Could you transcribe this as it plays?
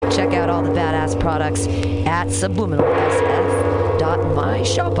check out all the badass products at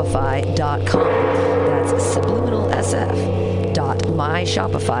subliminalsf.myshopify.com. That's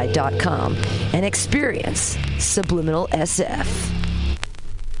subliminalsf.myshopify.com and experience Subliminal SF.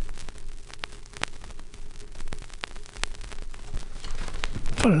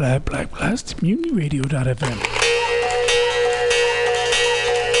 FlatBlackPlastic, MutinyRadio.fm.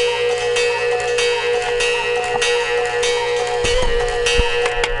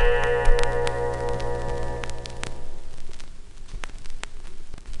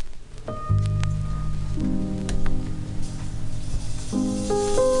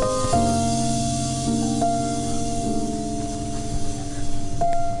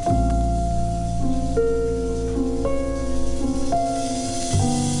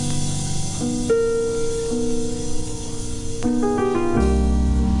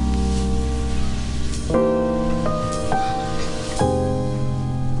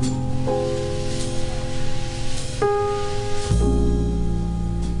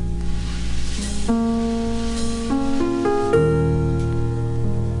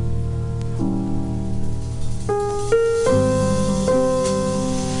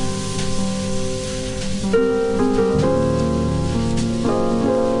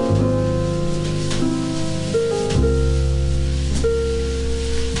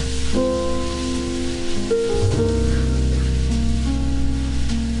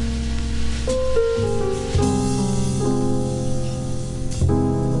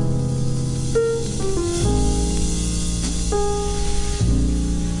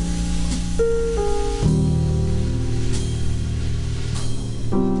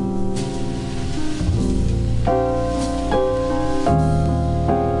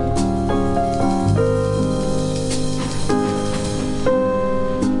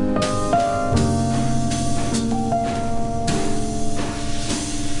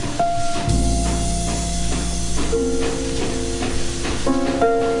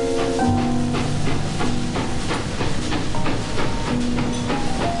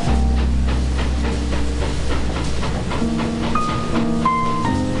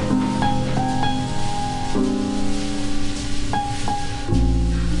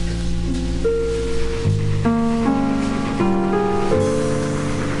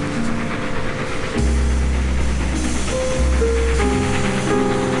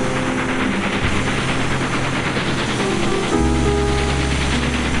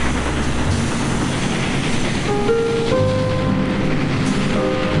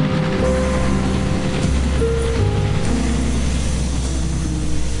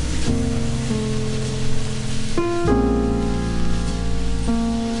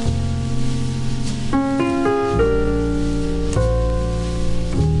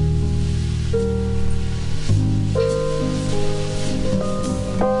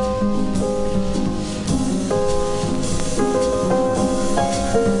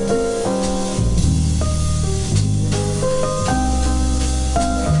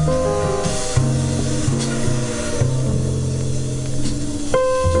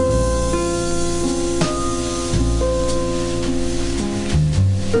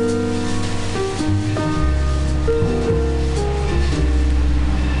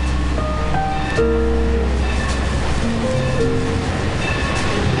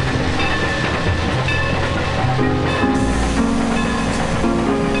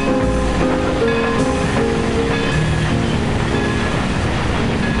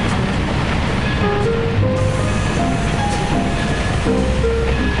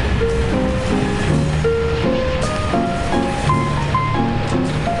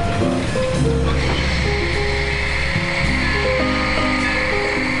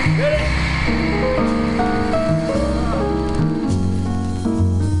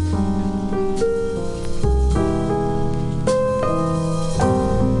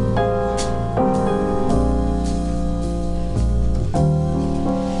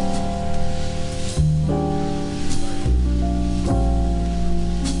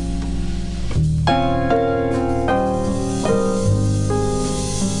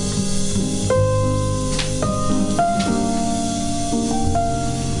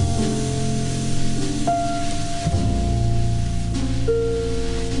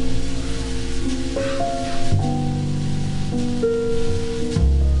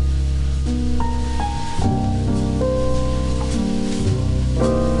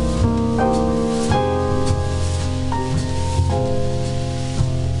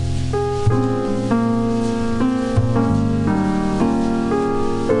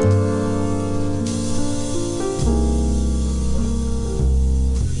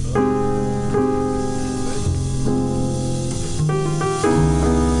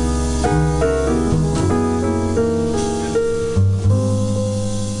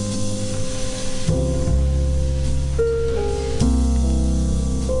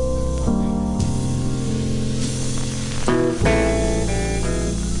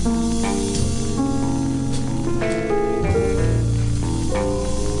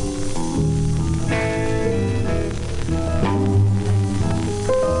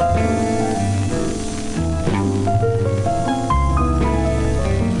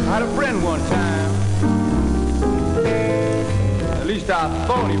 just I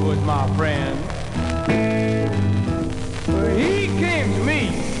thought he was my friend. But he came to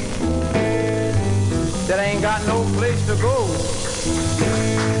me, said I ain't got no place to go.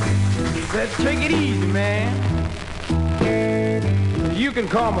 He said, take it easy, man. You can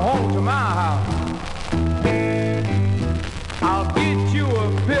come home to my house. I'll get you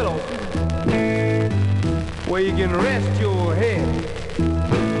a pillow where you can rest your head.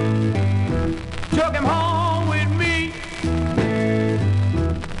 Took him home with me,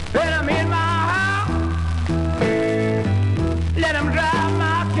 let him in my house, let him drive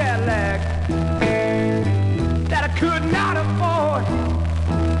my Cadillac that I could not afford.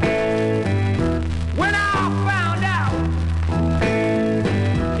 When I found out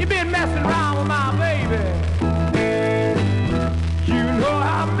you've been messing around with my baby, you know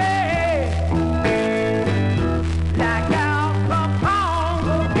I made like Al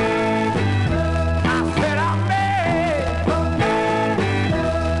Capone. I said I made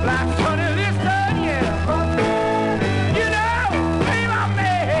like Sonny Liston, yeah. You know, babe, I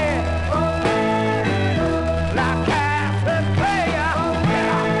made like Cass and Clay. I said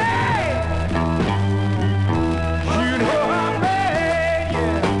I made. You know I made,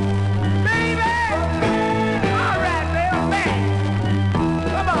 yeah. Baby, all right, baby, man.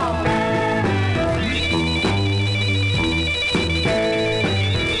 Come on.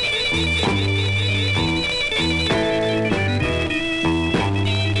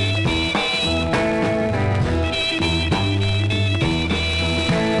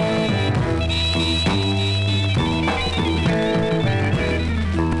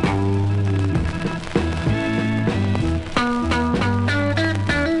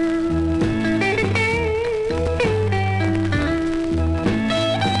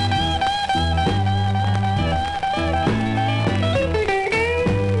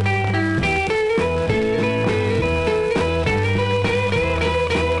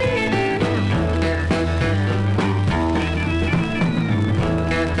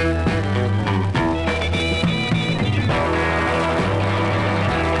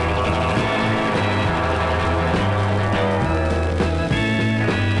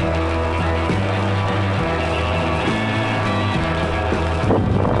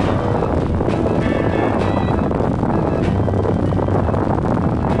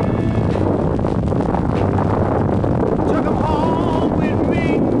 Took him home with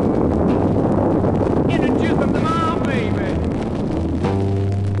me, introduced him to my baby.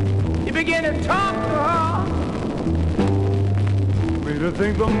 He began to talk to her, made her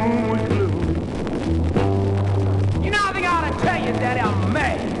think the moon was blue. You know, I think I ought to tell you, Daddy, I'm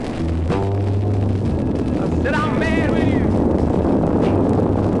mad. I said I'm mad with you.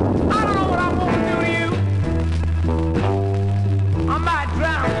 I don't know what I'm gonna do to you. I might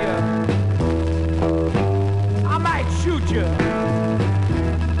drown you. I might shoot you.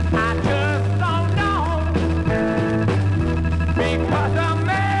 I just don't know. Because I'm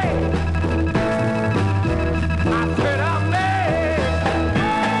mad. I said I'm mad.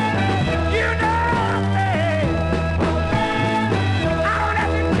 You know I'm mad. I don't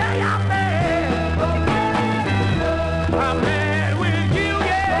have to tell you I'm mad. I'm mad with you,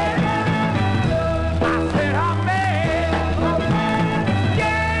 yeah. I said I'm mad.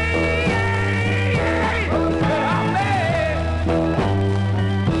 Yeah, yeah, yeah. I said I'm mad.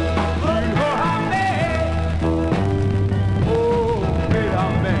 You know I'm mad. Oh, said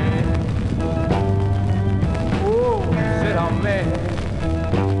I'm mad. Oh, said I'm mad.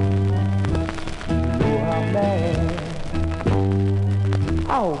 You know I'm mad.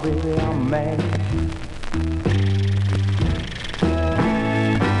 Oh, baby, I'm mad.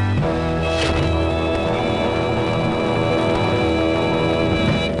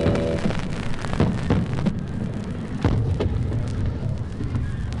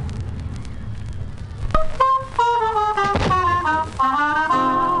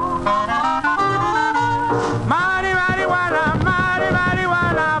 Marijuana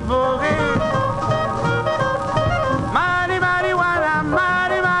boogie.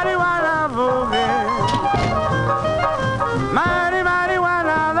 Marijuana boogie.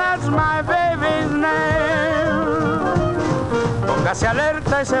 Marijuana, that's my baby's name. Póngase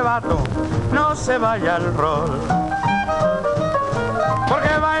alerta ese vato, no se vaya al rol.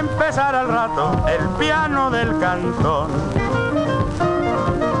 Porque va a empezar al rato el piano del cantón.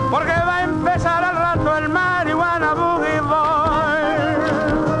 Porque va a empezar al rato el Marijuana Boogie Boy.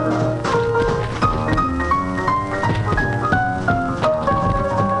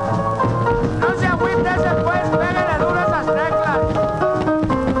 No se agüite pues, pégale duro esas teclas.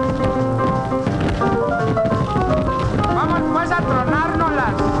 Vamos pues a tronarnos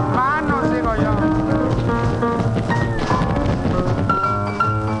las manos, digo yo.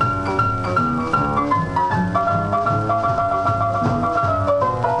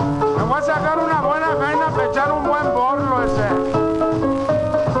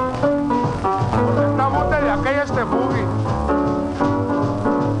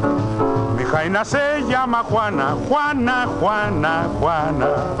 nena se llama Juana, Juana, Juana, Juana.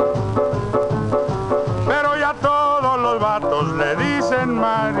 Pero ya todos los vatos le dicen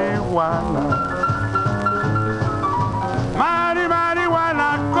marihuana.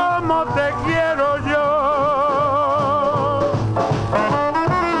 Marihuana, ¿cómo te quiero yo?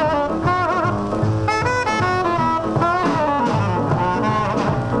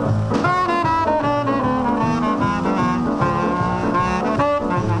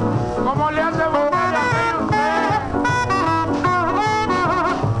 ¿Cómo le hace usted?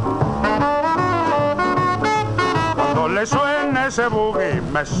 Cuando le suena ese boogie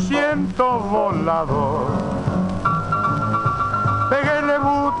me siento volador. Péguele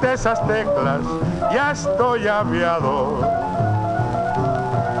boot esas teclas, ya estoy aviador.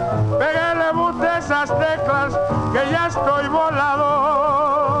 Péguele boot esas teclas, que ya estoy volador.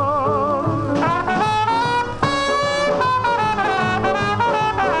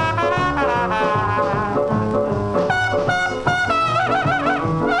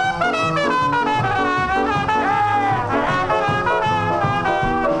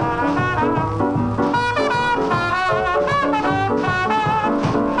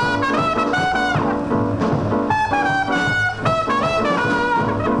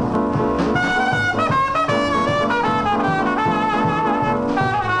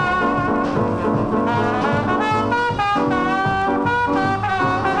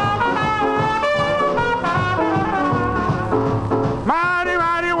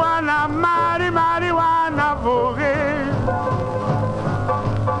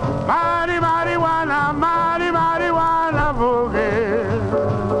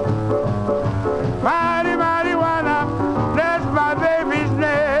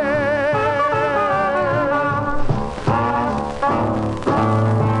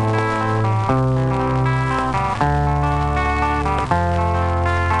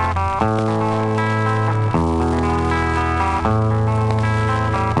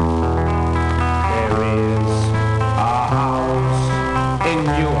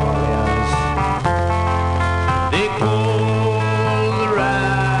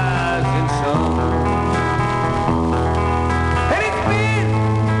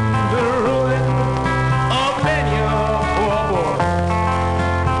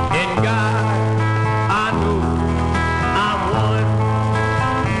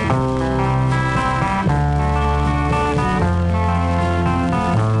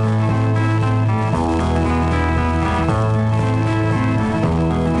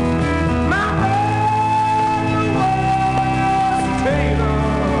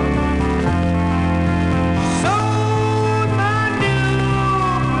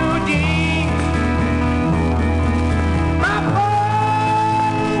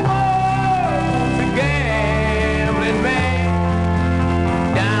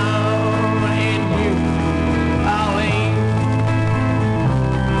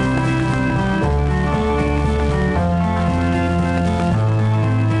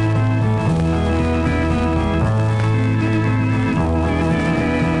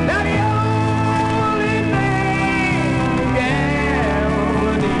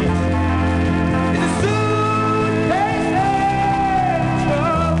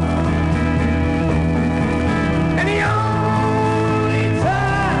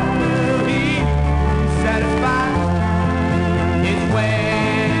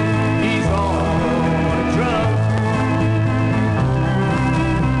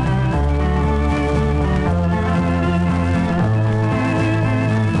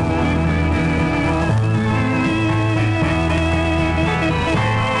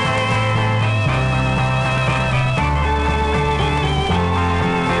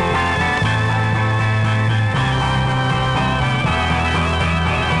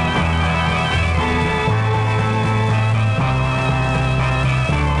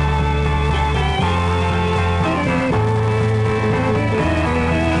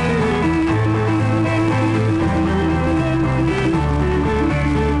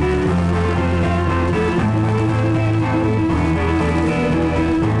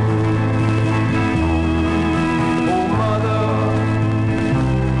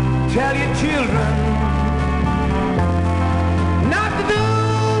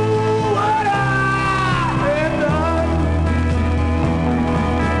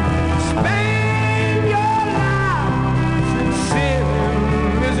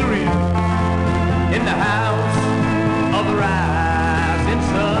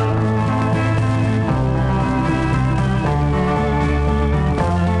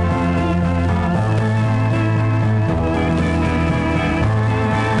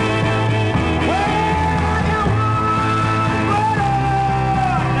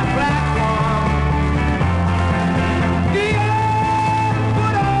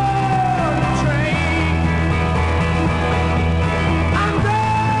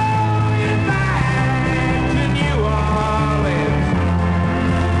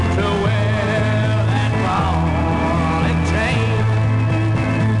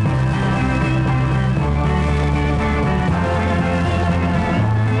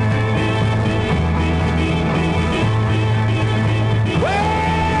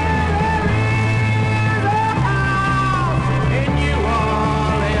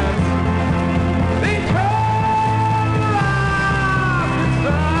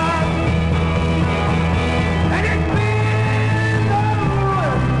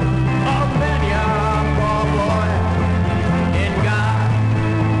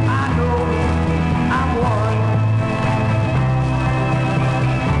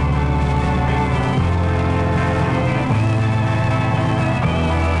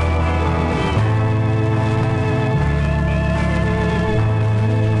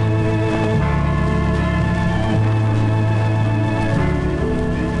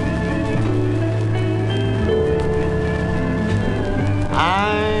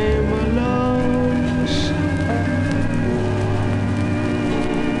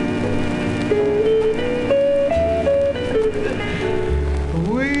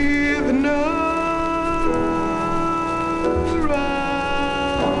 with no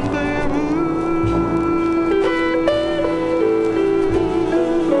rendezvous.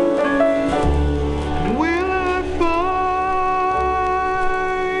 Will I find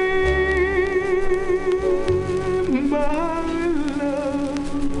my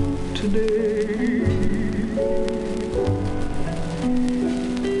love today?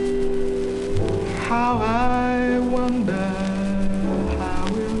 How I wonder how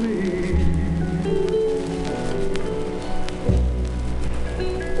we'll live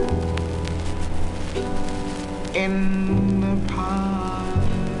in the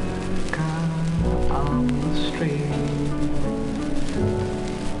park on the street.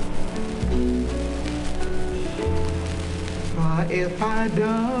 For if I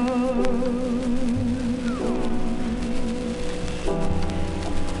don't,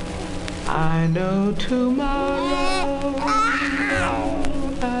 I know tomorrow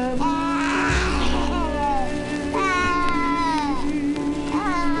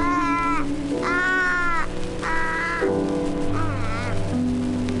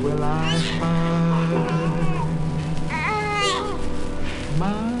will I find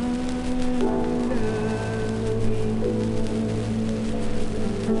my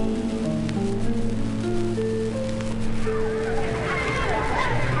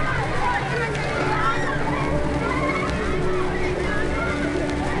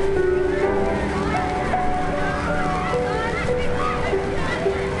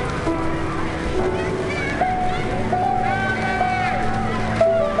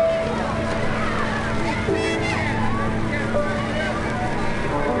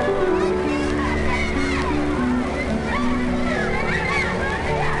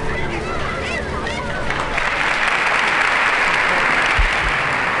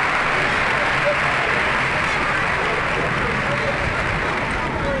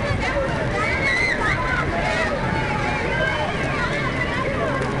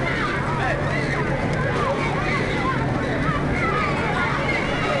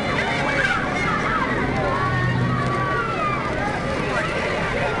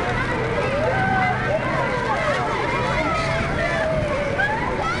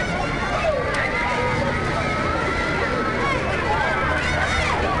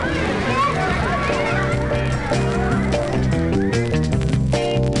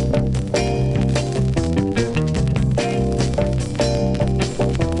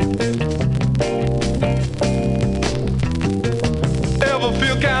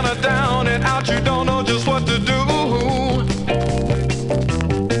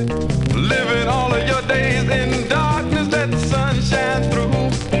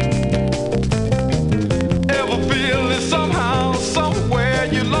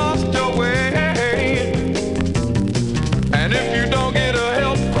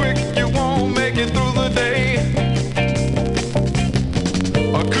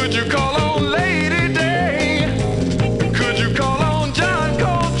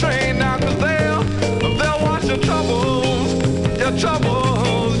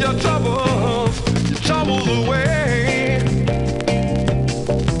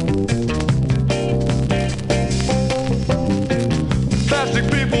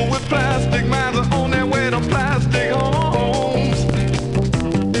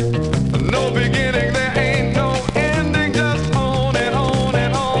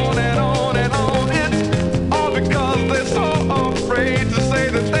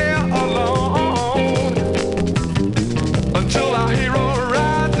until I hear a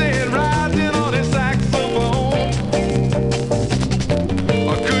rising on his saxophone.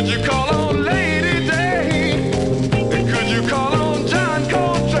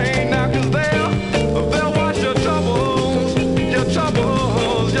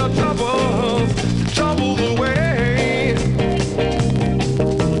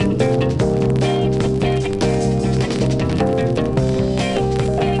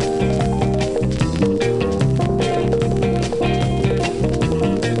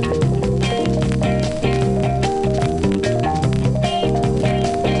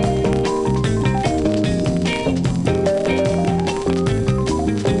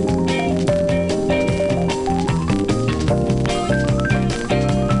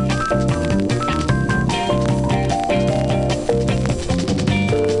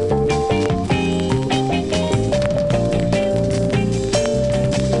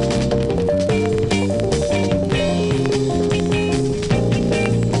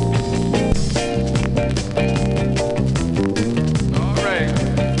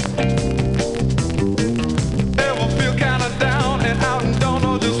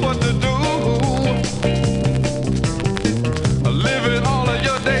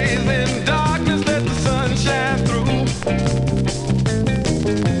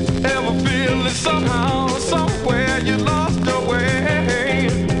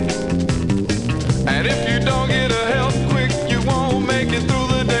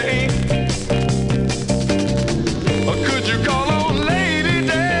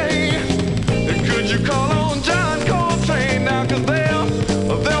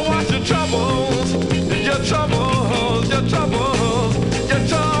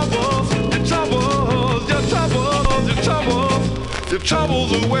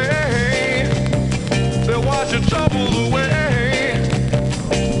 troubles away. They'll wash your troubles away.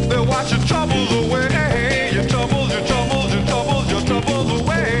 They'll wash your troubles away. Your troubles, your troubles, your troubles, your troubles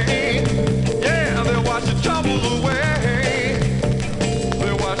away. Yeah, they'll wash your troubles away.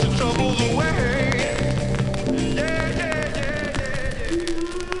 They'll wash your troubles away. Yeah, yeah, yeah, yeah, yeah.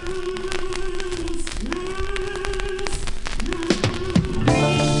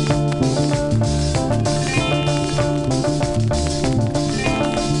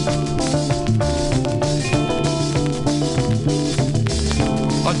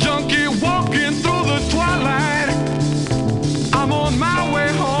 A junkie walking through the twilight. I'm on my way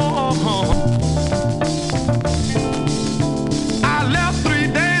home. I left 3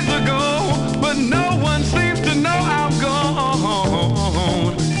 days ago, but no one seems to know I'm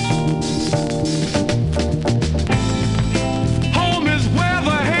gone. Home is where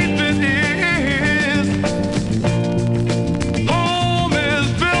the hatred is. Home is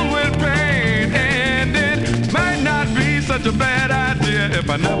filled with pain, and it might not be such a bad idea if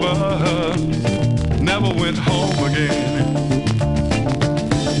I never went home again.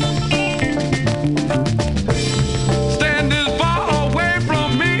 Stand as far away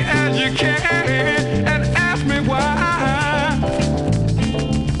from me as you can and ask me why.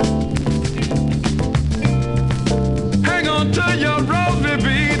 Hang on to your rosy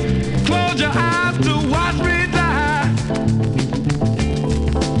beads, close your eyes to watch me die.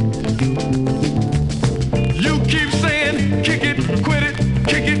 You keep saying, kick it, quit it,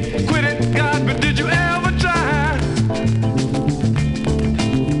 kick it, quit it, God, but did you ever try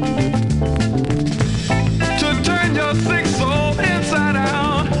to turn your sick soul inside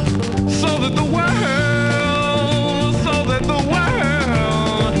out so that the world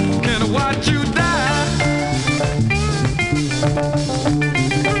can watch you die?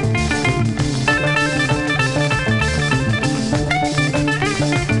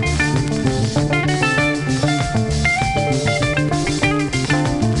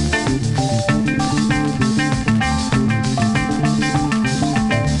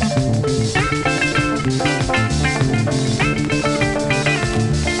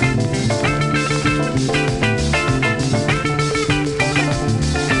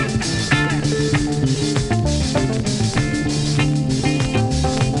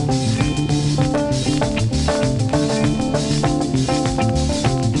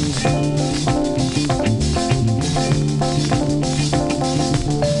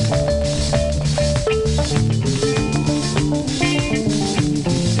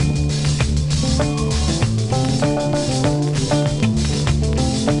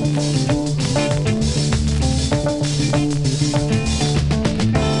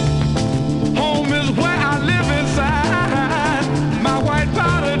 Home is where I live inside my white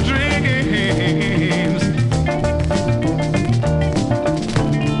powder dreams.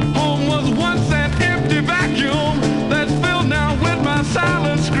 Home was once an empty vacuum that's filled now with my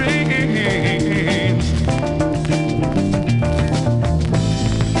silent screams.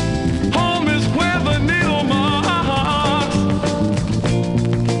 Home is where the needle marks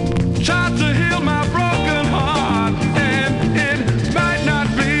tried to heal my broken heart, and it might not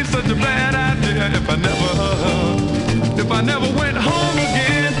be such a bad idea if I never went home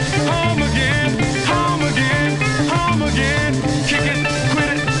again, home again, home again, home again. Kick it, quit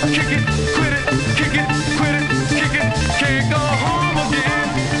it, kick it, quit it, kick it, quit it, kick it. Can't go home again,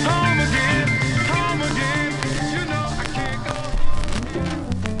 home again, home again. You know I can't go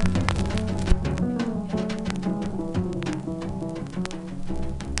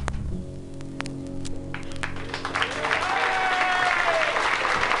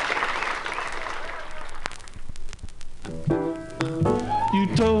You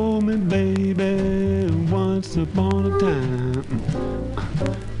told me, baby, once upon a time,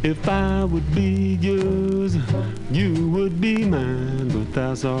 if I would be yours, you would be mine, but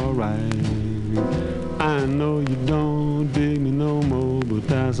that's alright. I know you don't dig me no more, but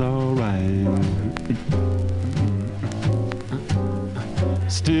that's alright.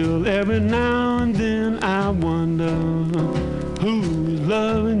 Still, every now and then I wonder who's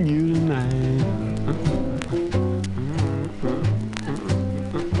loving you tonight.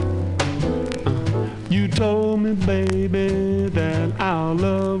 You told me, baby, that our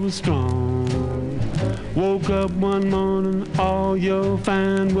love was strong. Woke up one morning, all your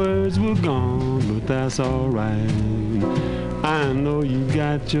fine words were gone, but that's alright. I know you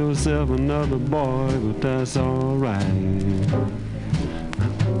got yourself another boy, but that's alright.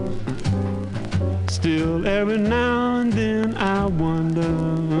 Still, every now and then I wonder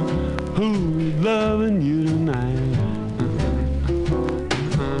who's loving you tonight.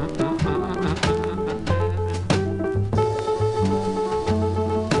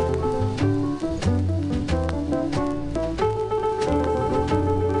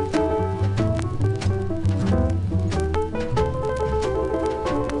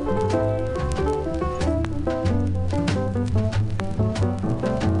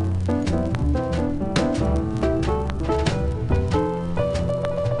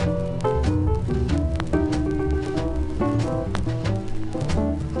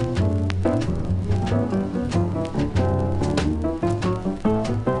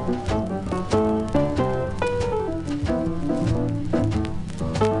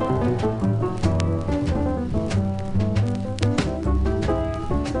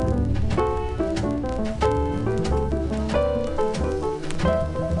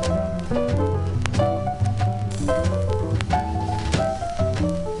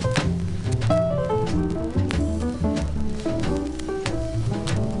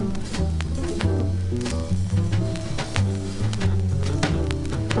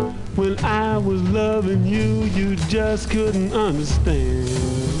 when I was loving you, you just couldn't understand.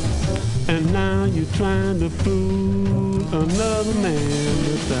 And now you're trying to fool another man,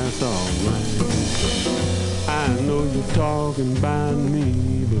 but that's alright. I know you're talking about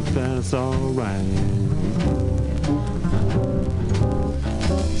me, but that's alright.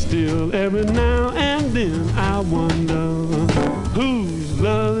 Still, every now and then I wonder who's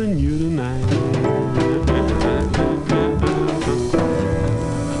loving you tonight.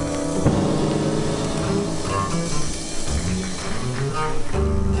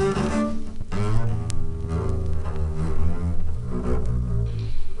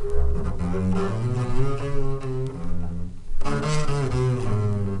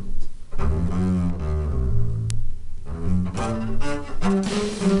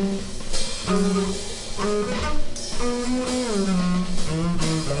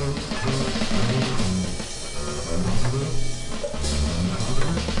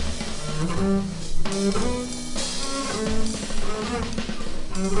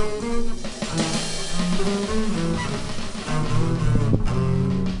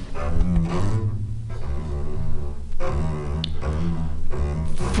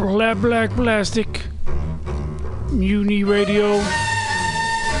 FlatBlackPlastic, Mutiny Radio.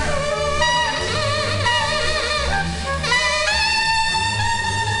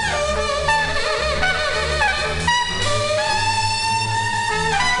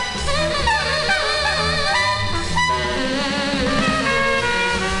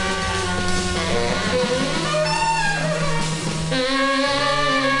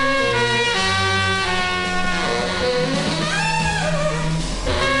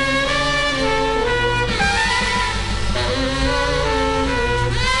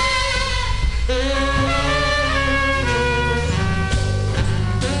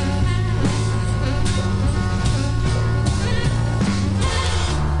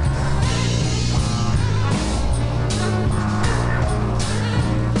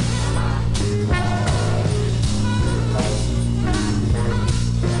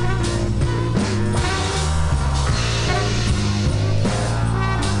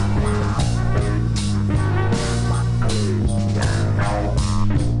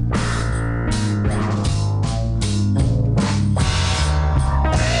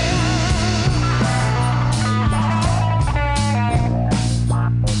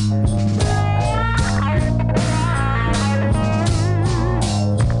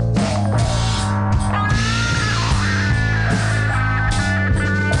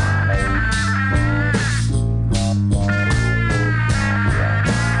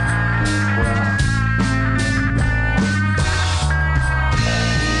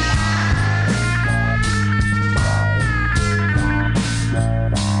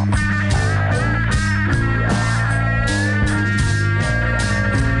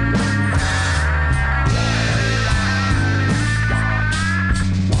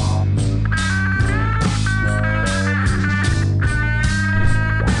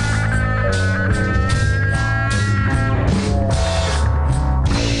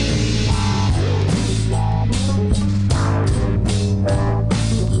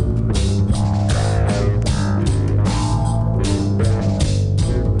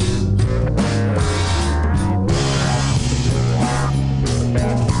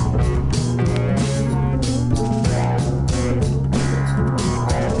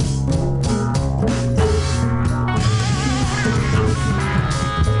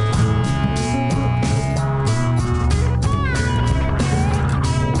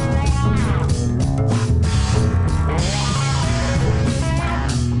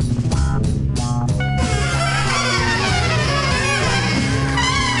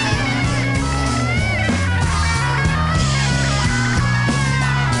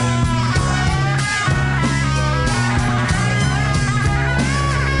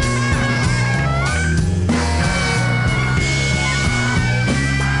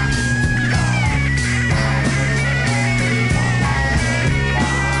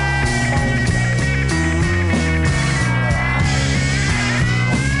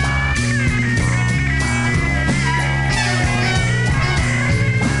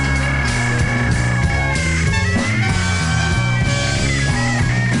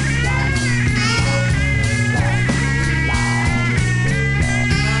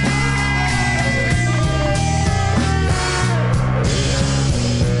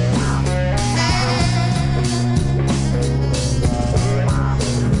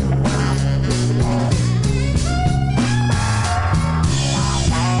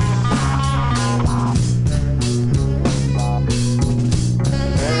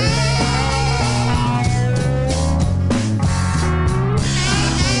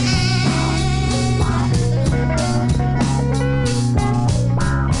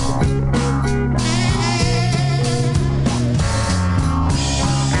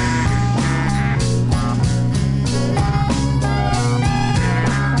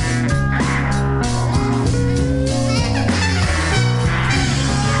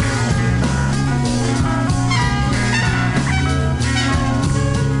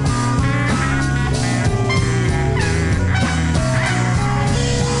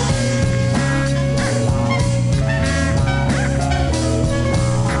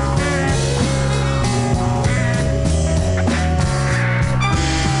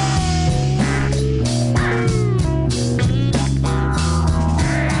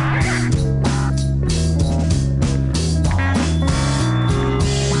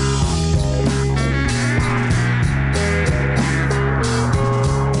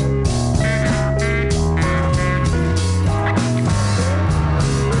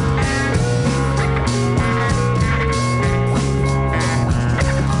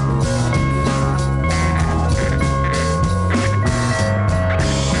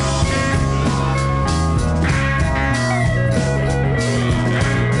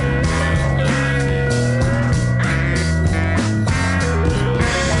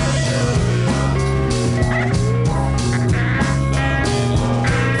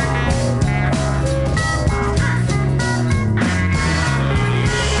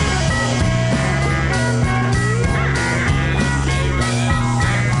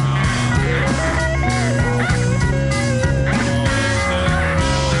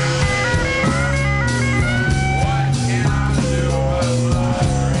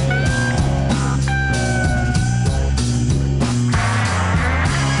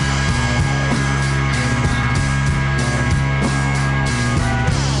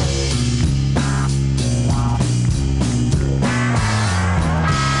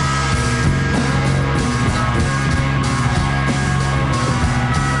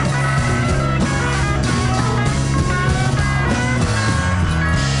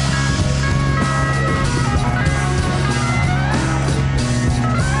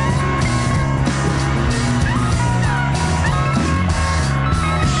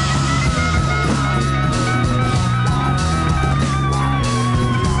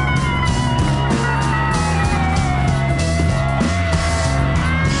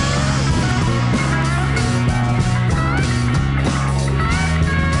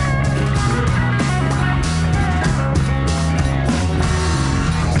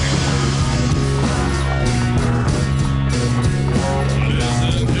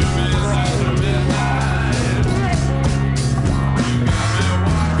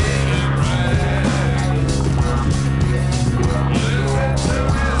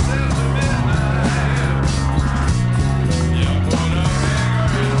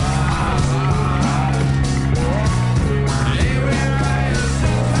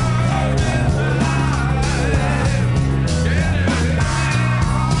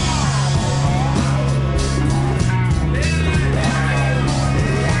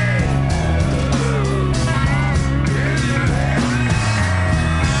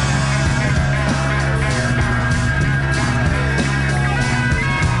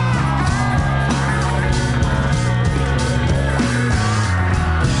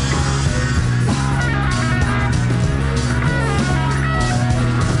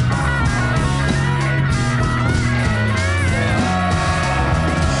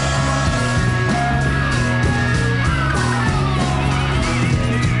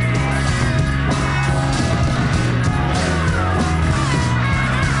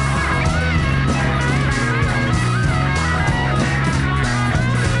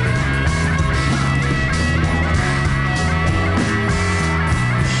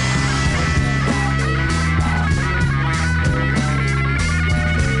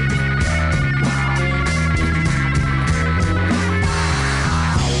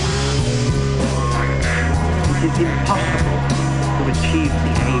 is impossible to achieve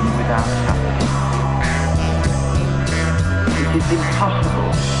the aim without suffering. It is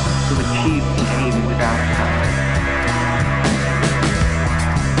impossible to achieve the aim without suffering.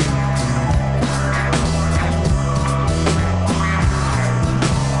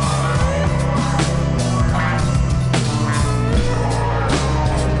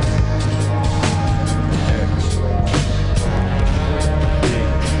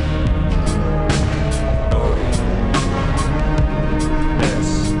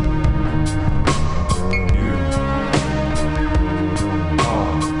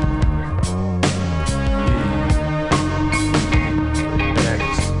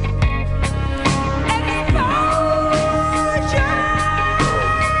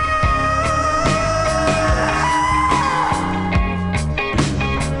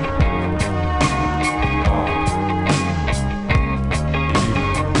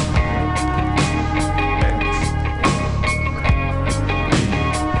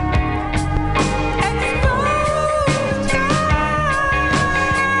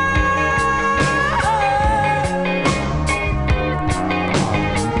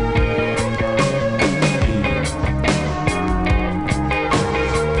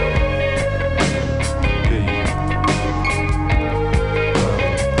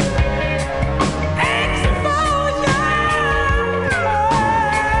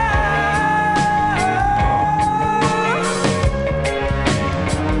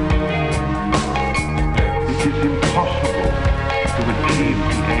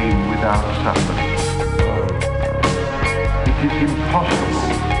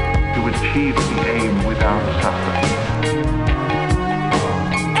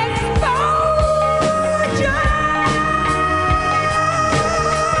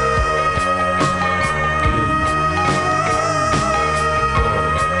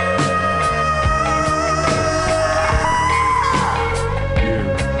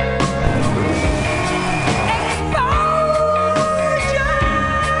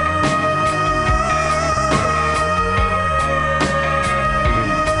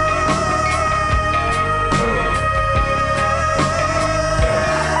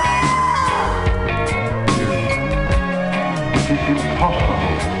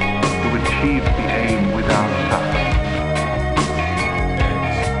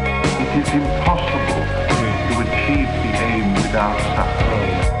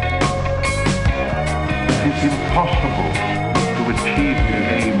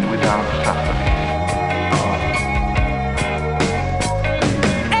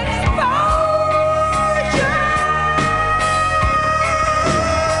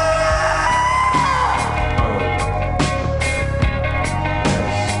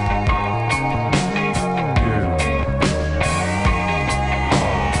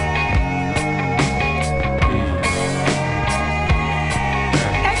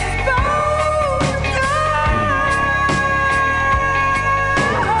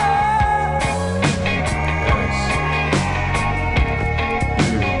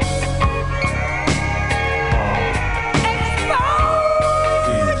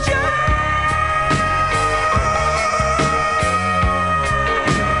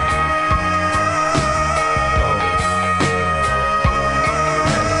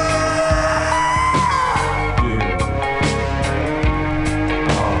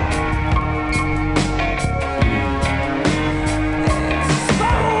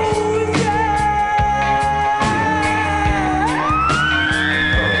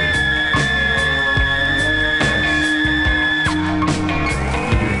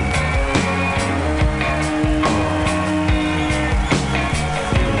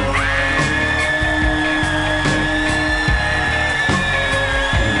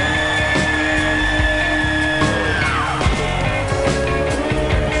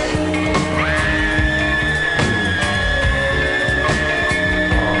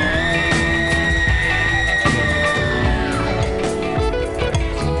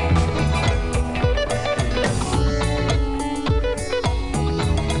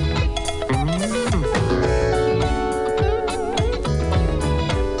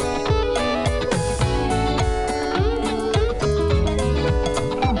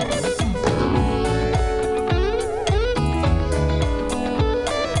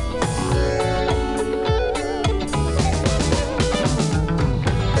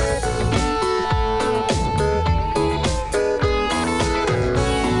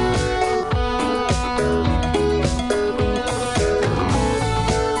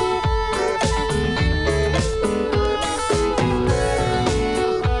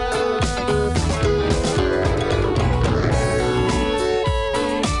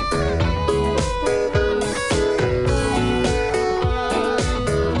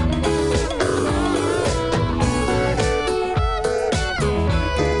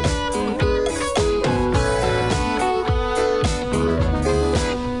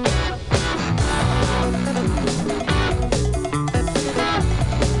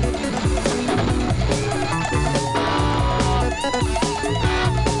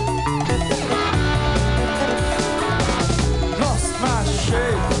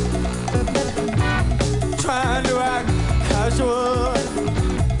 shape, trying to act casual.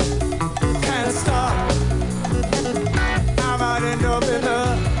 Can't stop. I might end up in the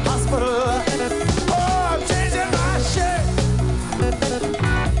hospital. Oh, I'm changing my shape.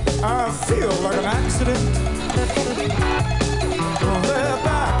 I feel like an accident. They're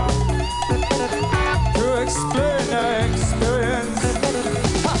back to explain their experience.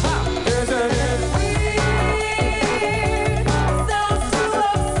 Isn't it?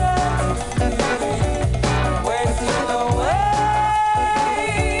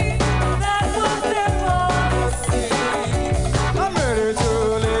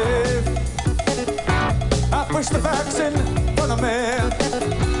 Push the facts in front of me.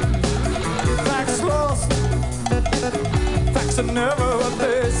 Facts lost. Facts are never what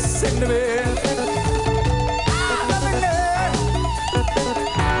they seem to be. Nothing there.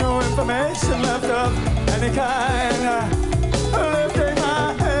 No information left of any kind. Lifting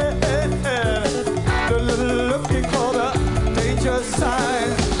my head, looking for the danger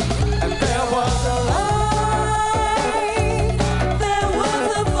sign. And there was a line. There was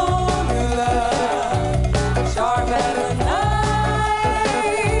a formula. Sharp as a knife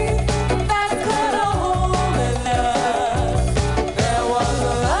that cut a hole in us. There was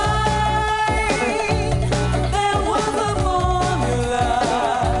a line, there was a formula.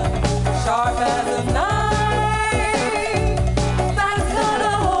 Sharp as a knife that cut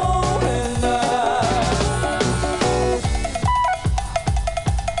a hole in us.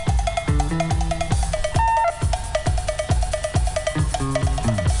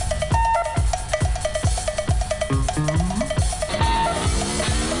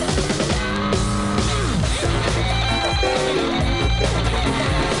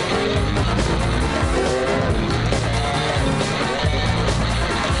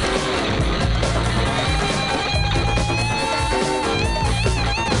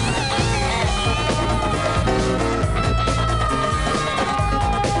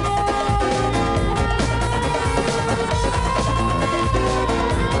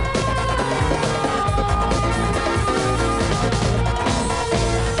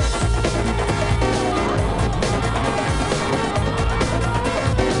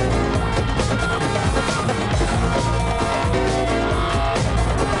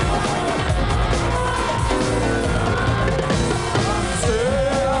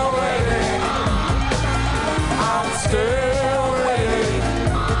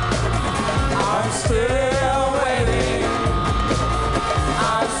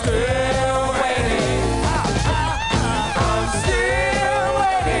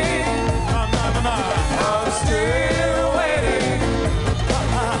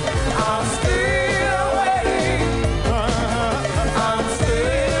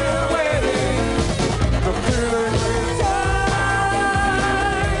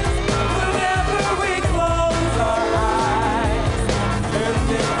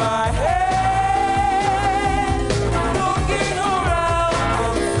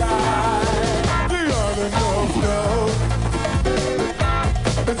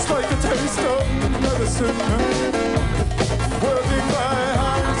 It's like a taste of medicine, working by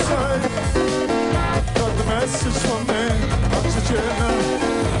hindsight. Got the message from the oxygen.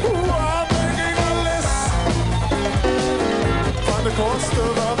 Ooh, I'm making a list. Find the cost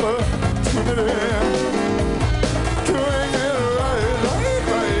of opportunity. Doing it right.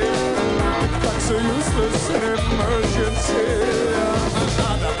 Facts are useless in emergency.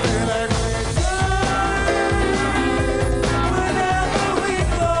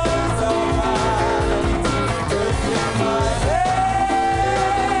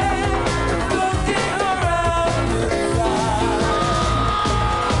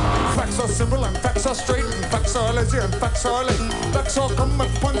 Simple and facts are straight and facts are lazy and facts are late. Facts all come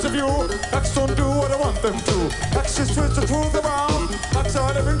with points of view. Facts don't do what I want them to. Facts just twist the truth around. Facts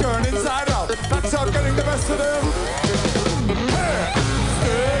are living turned inside out. Facts are getting the best of them. Hey!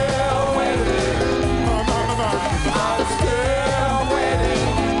 Still waiting. I'm still waiting.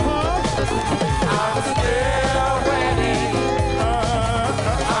 I'm still waiting. I'm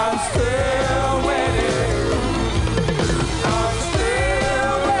still waiting.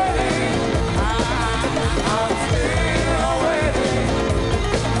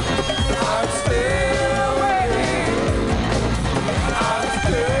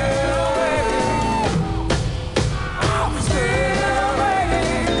 I'm still waiting.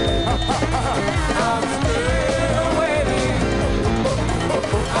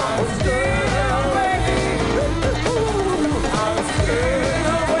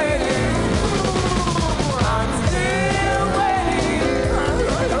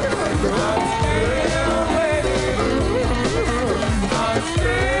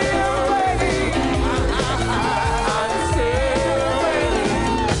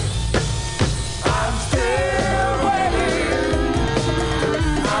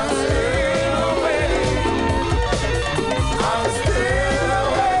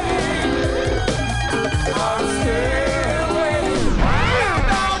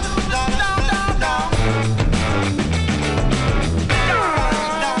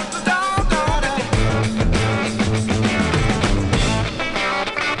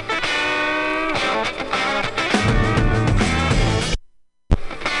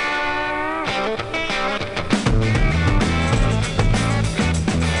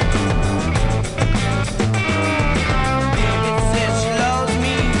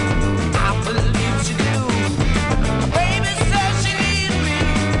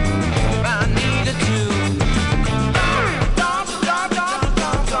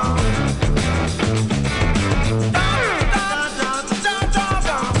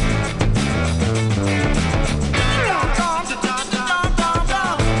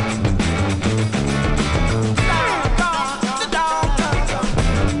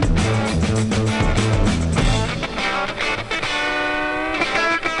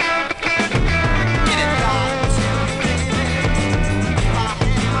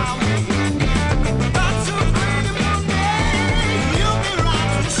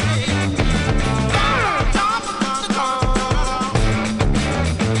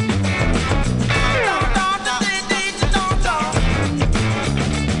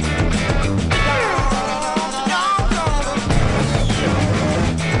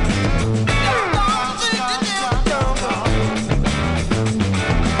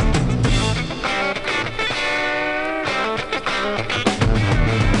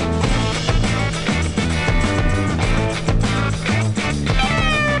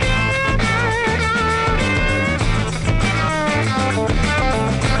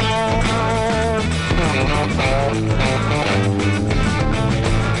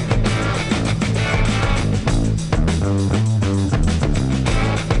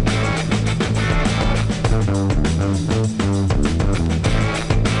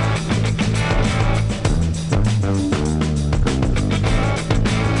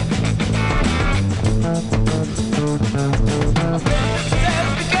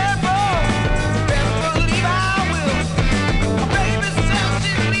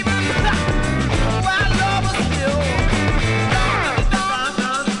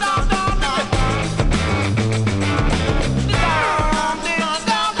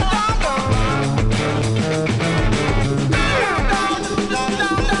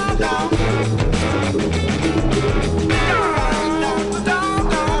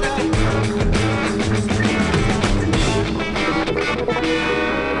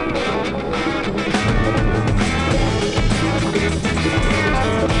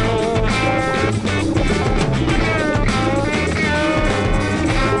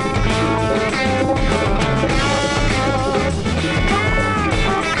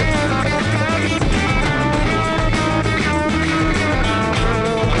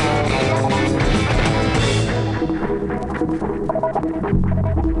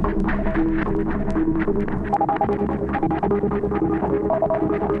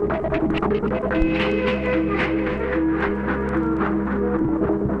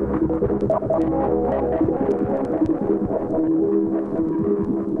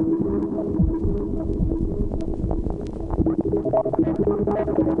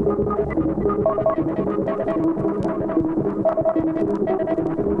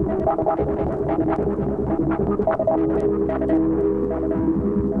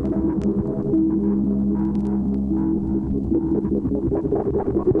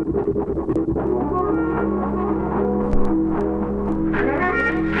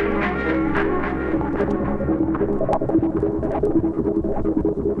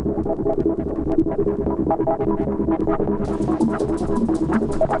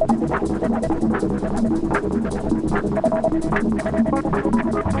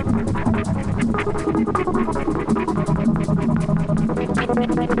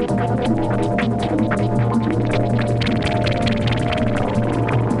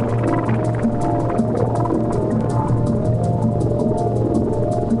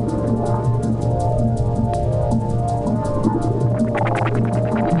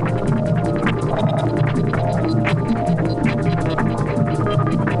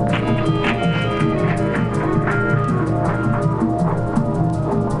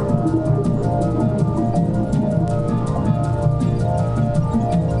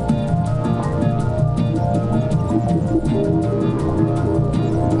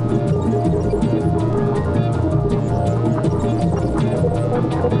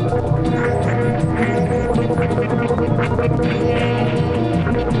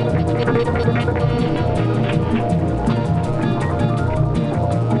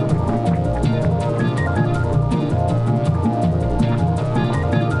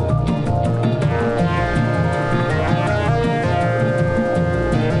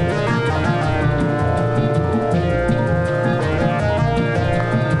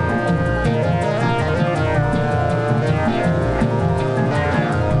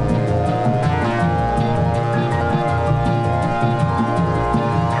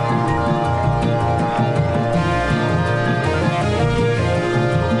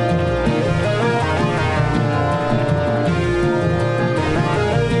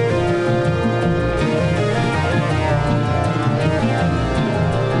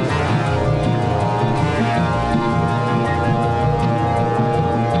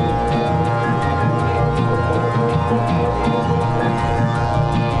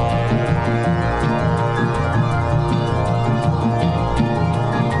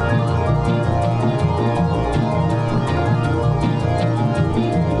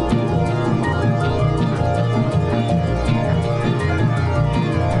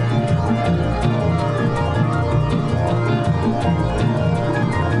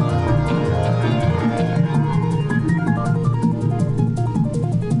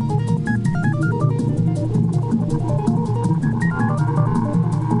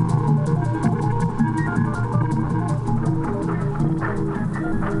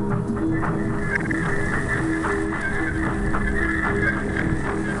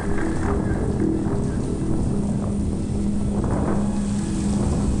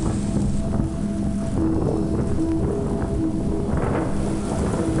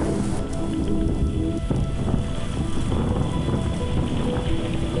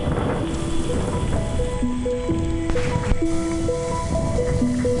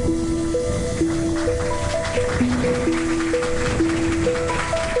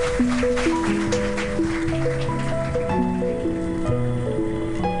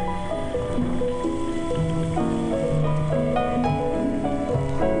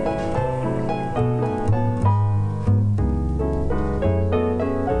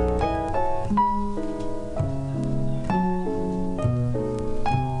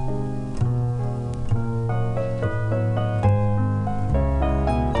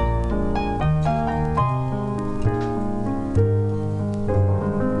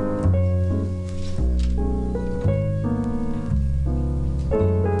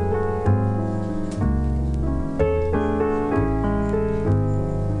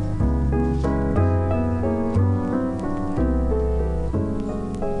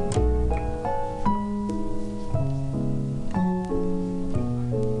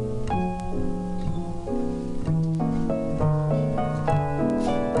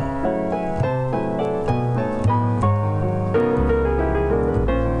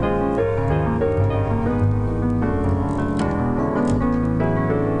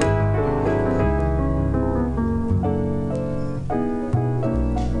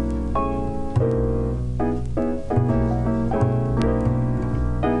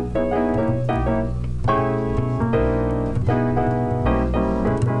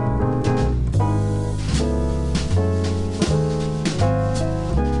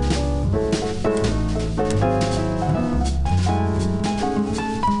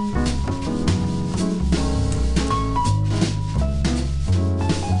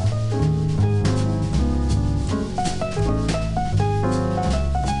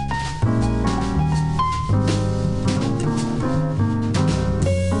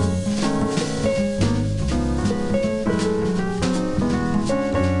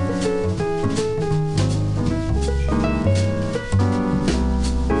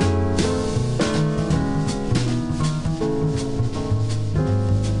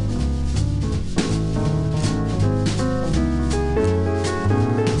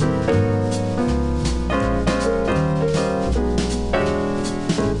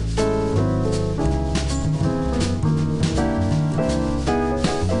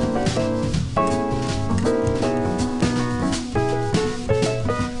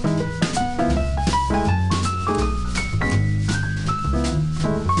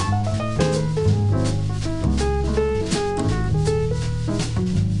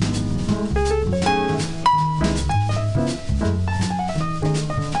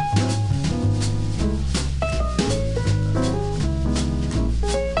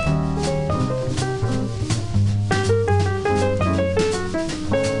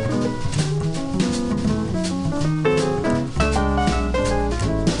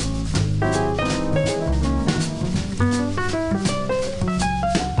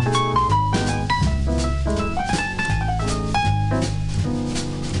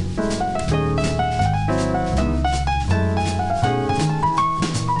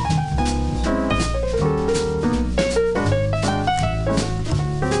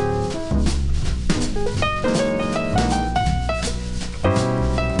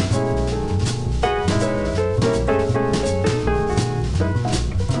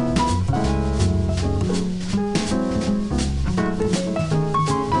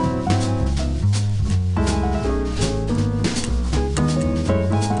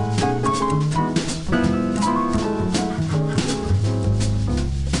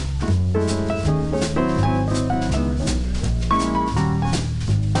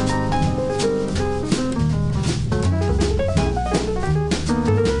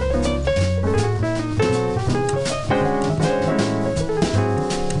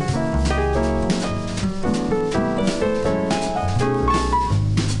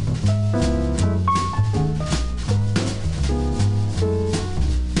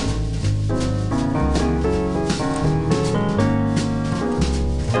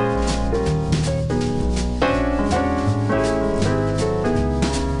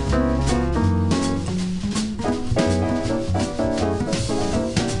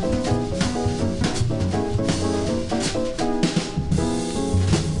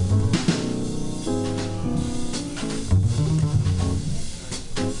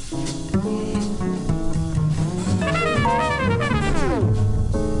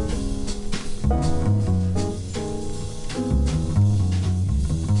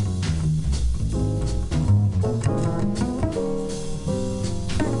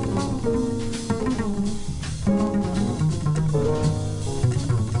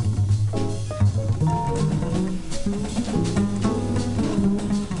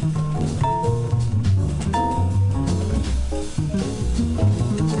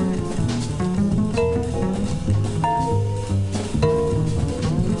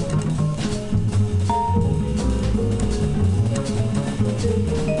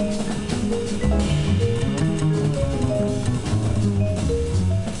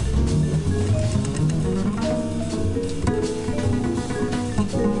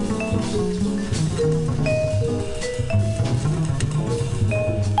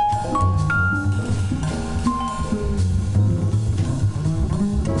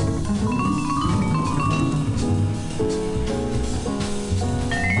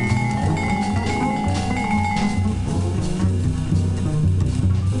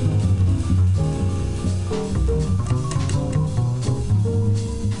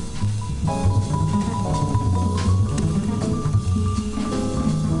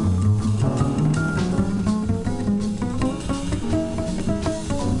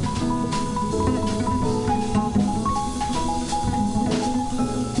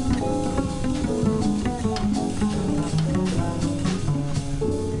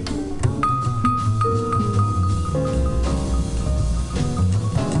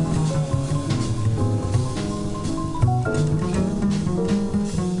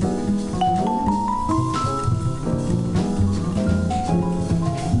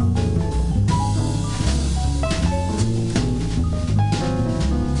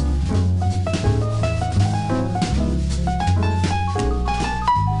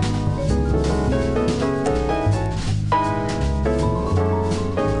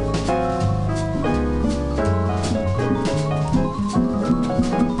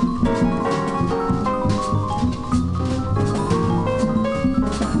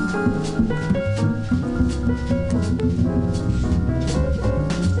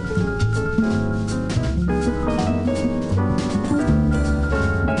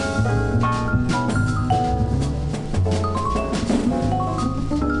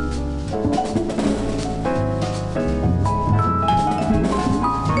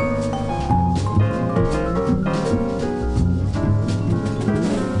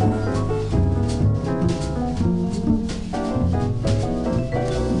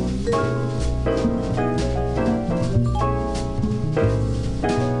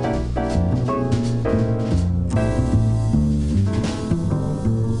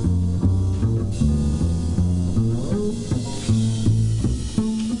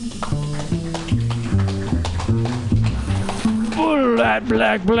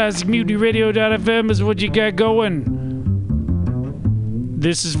 FlatBlackPlastic MutinyRadio.fm is what you got going.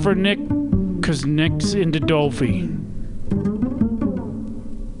 This is for Nick, because Nick's into Dolphy.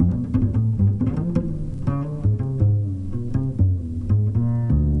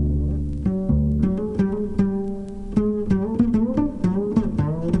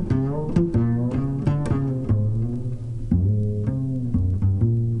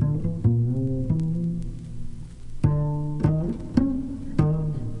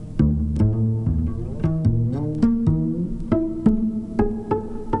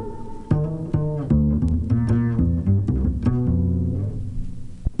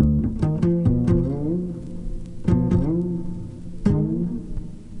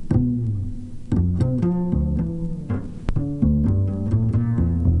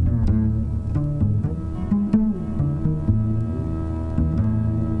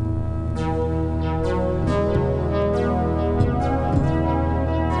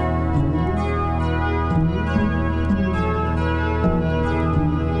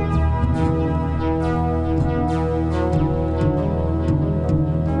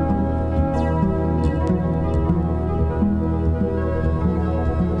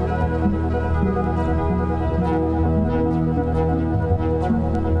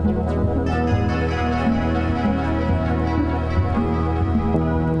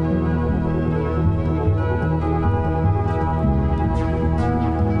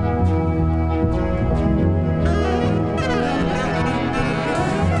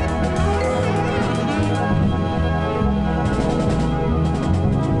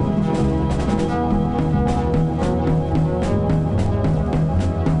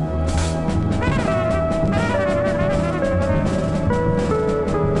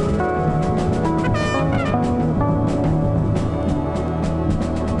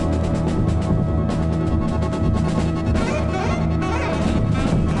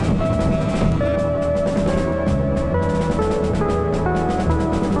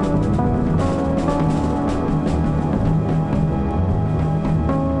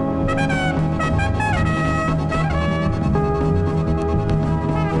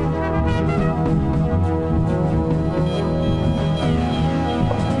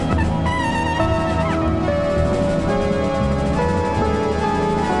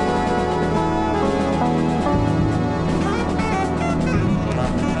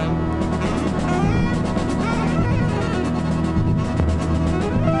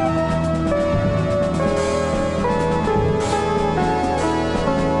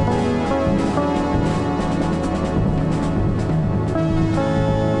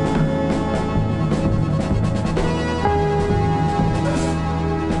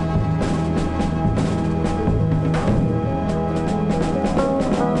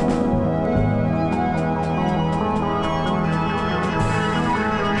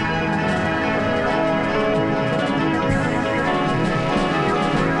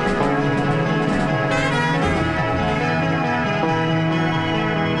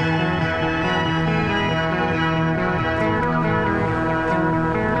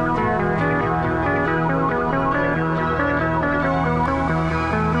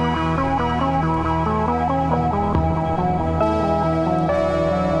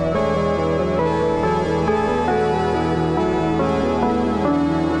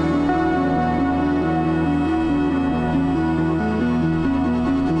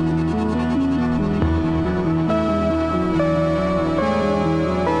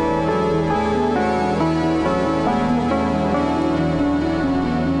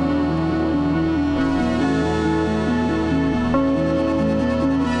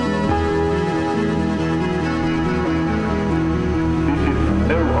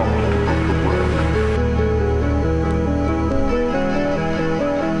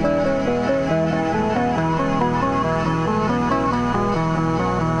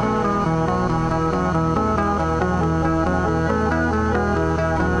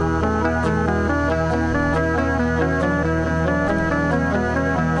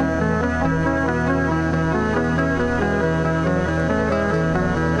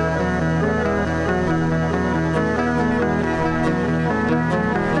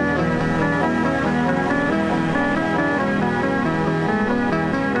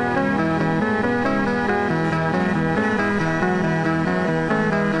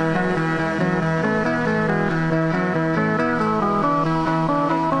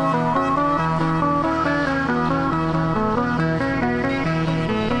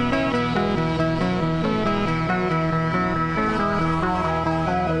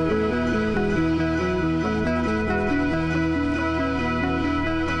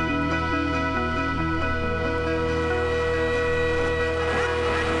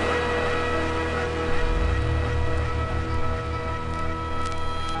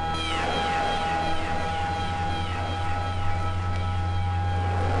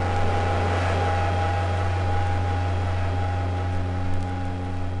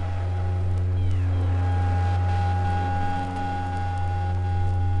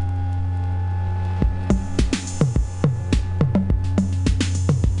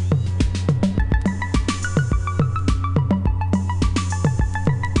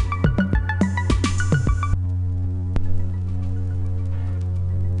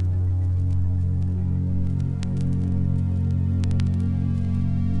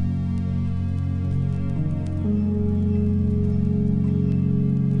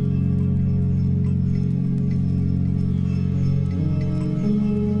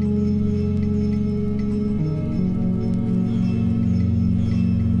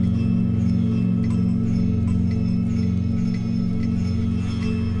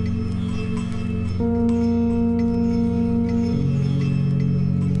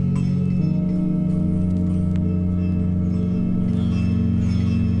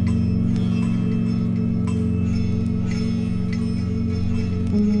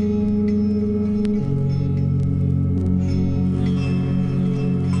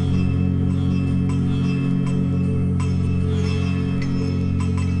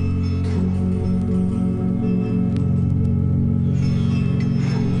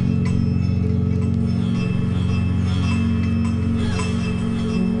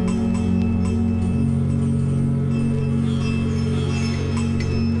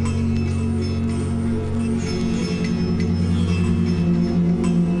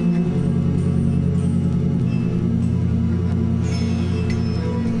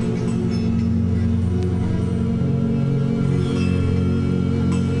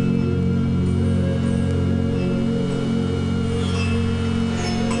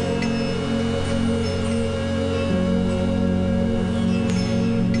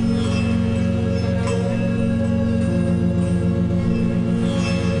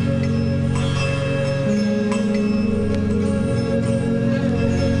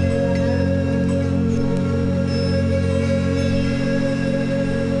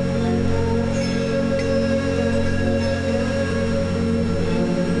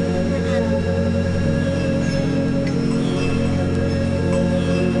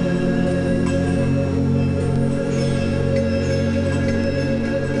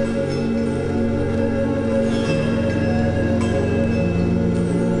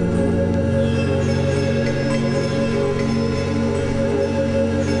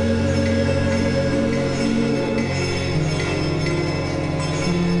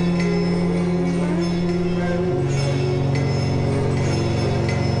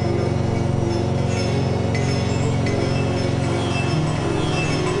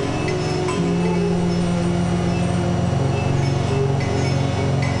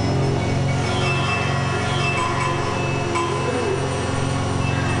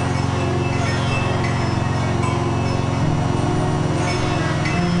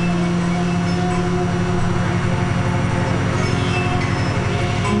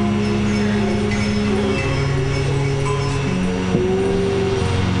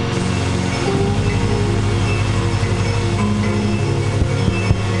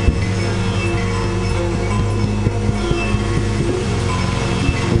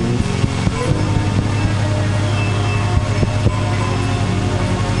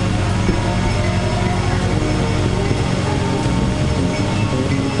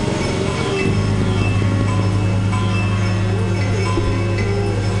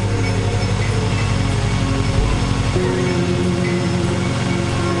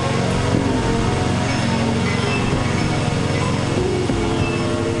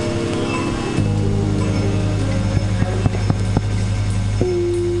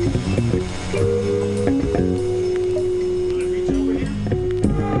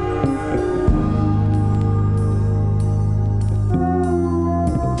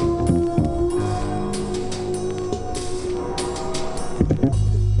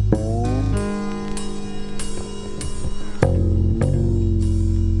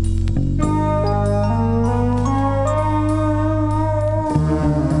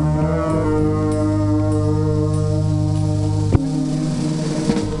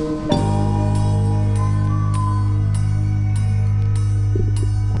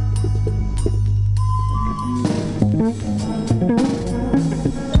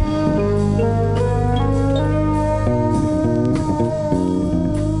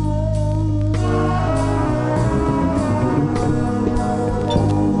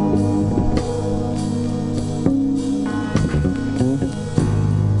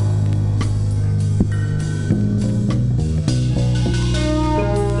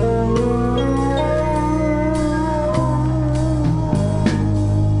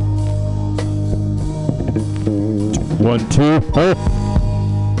 1, 2. Oh.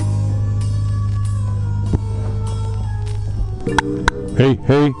 Hey,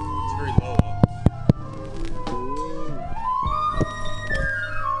 hey.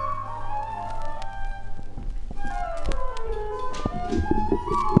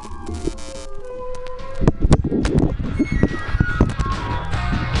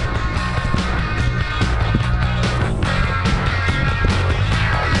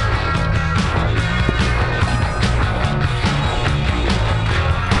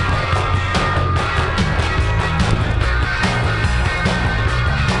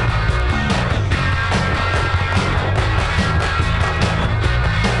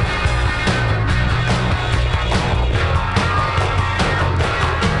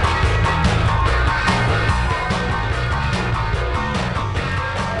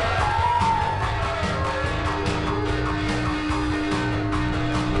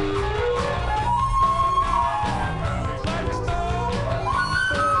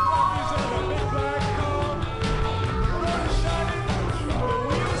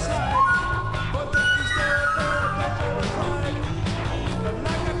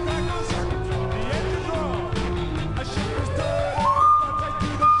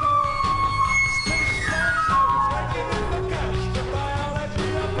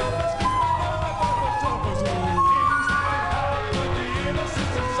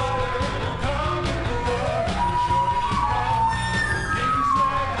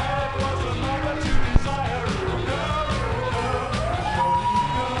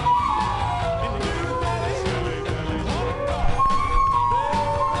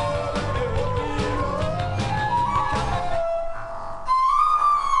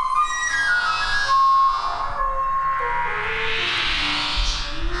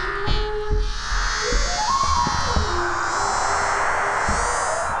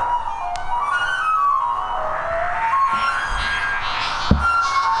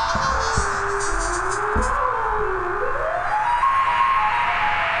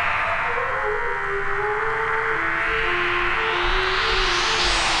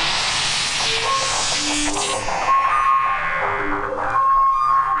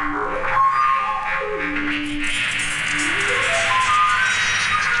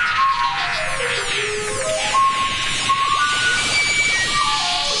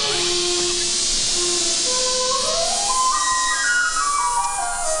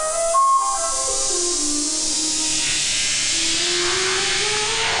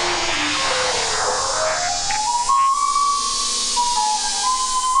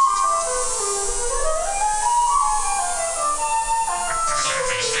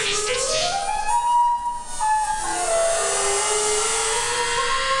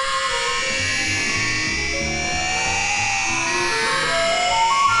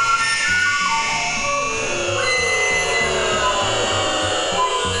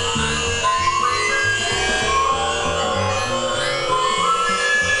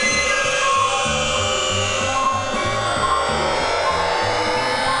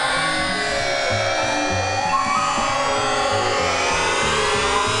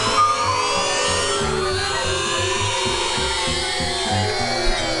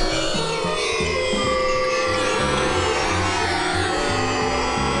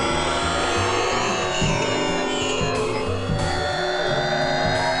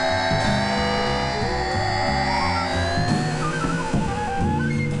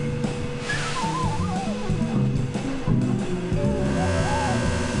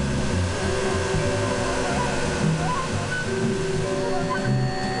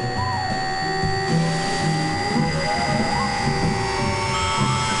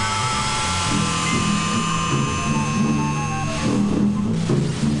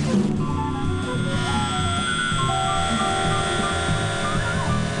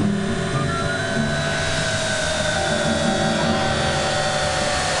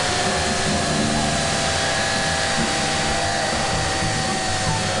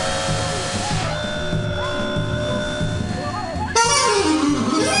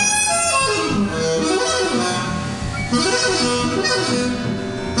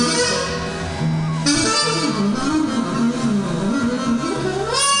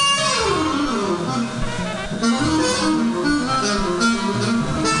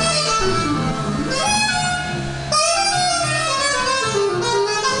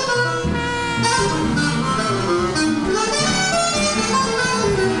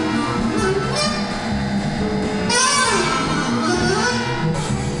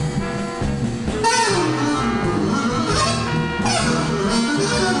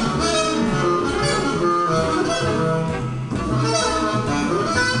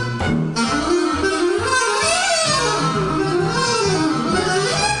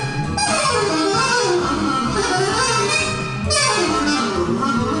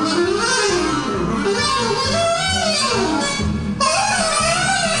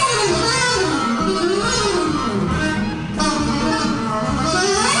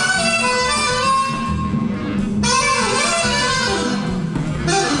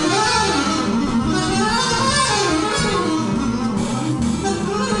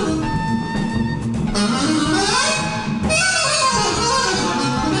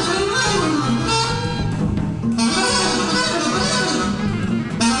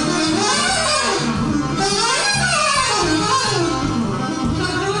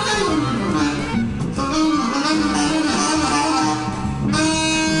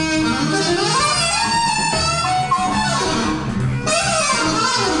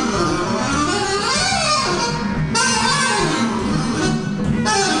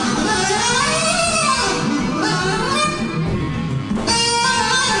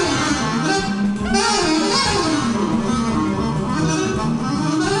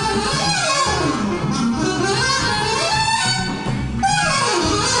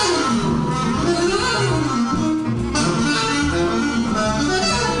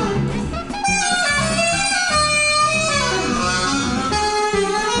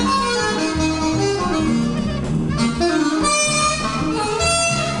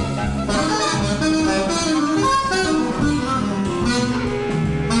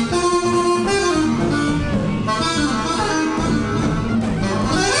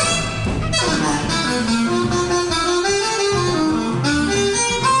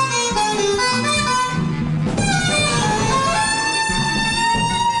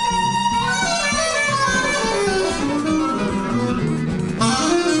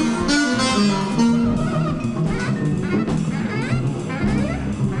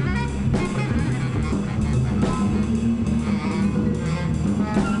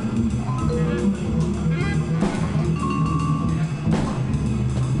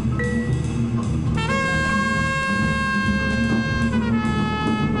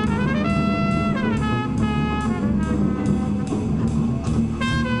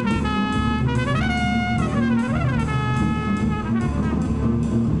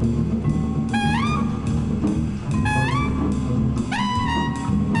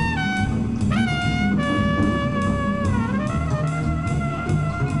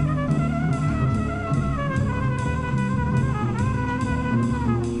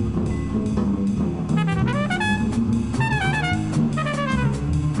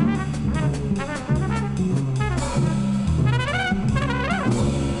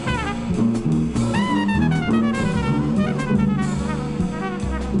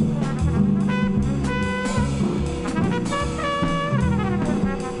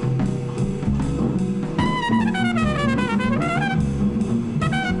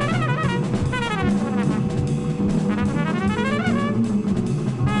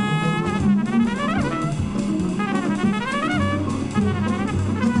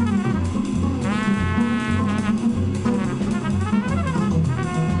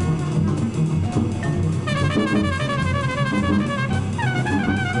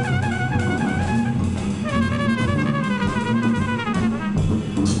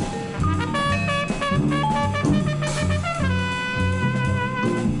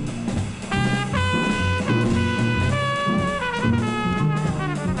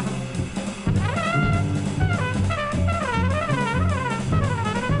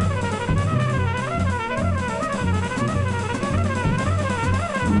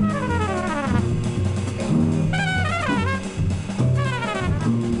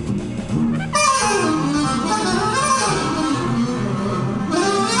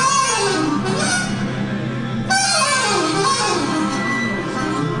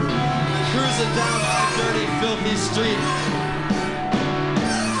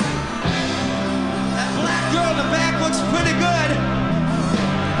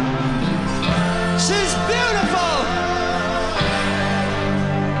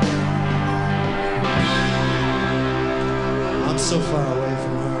 so far away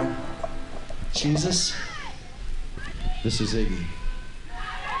from her. Jesus, this is Iggy.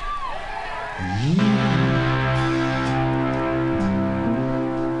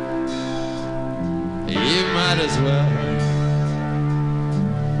 You might as well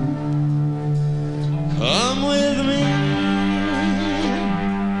come with me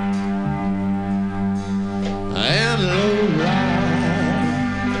and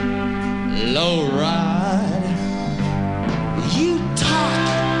low ride. You talk,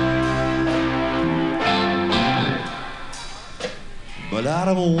 but I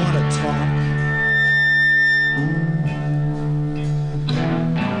don't want to talk.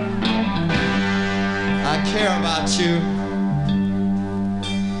 I care about you.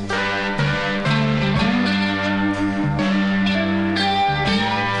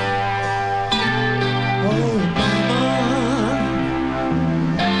 Oh, mama,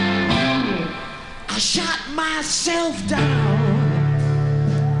 I shot myself down.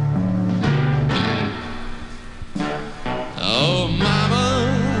 Oh, mama,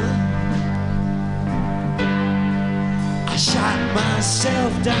 I shot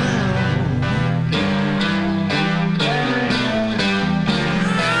myself down.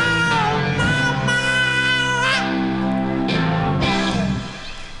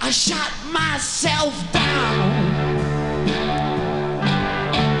 I shot myself down.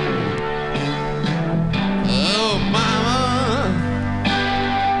 Oh, mama,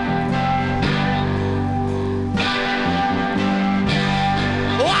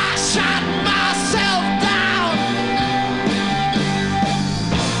 oh, I shot myself down.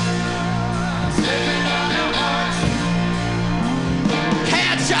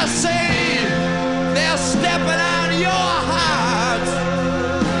 Can't you see they're stepping on your heart?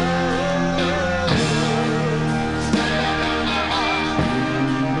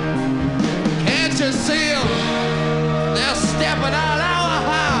 You see them, they're stepping on our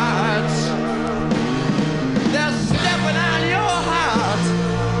hearts. They're stepping on your heart.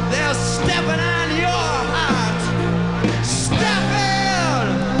 They're stepping on your heart. Stepping.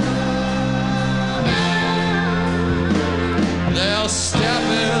 They're stepping.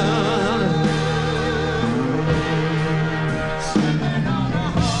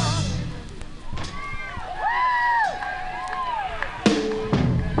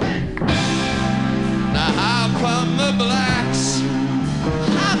 The blacks,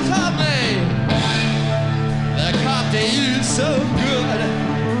 how come they cop to you so good?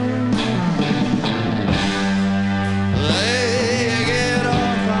 They get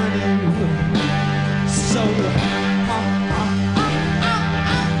off on you so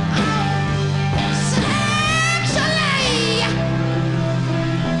sexually.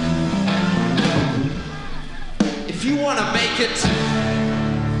 If you want to make it,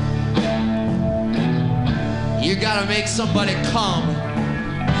 you gotta make somebody come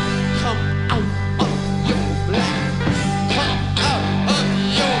out of your black, come out of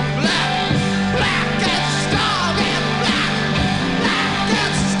your black, black and strong and black, black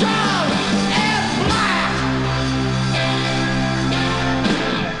and strong and black,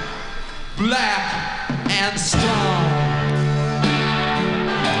 black and strong.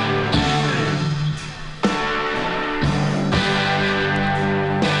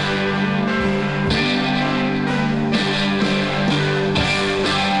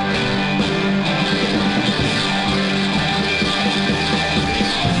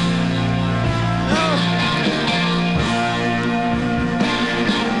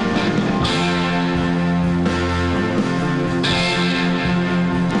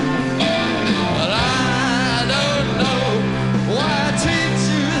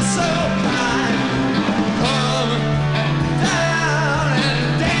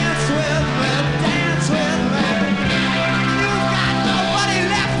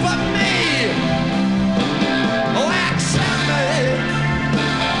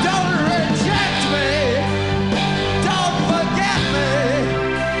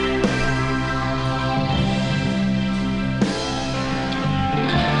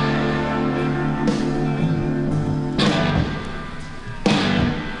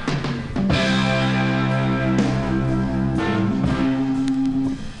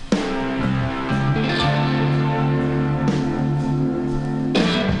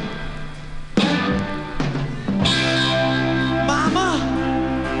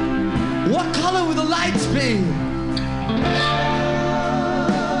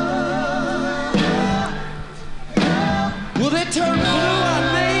 turn blue on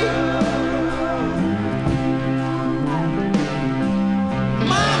me.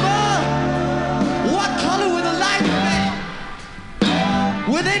 Mama, what color will the light be?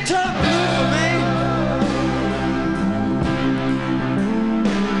 Will they turn blue for me?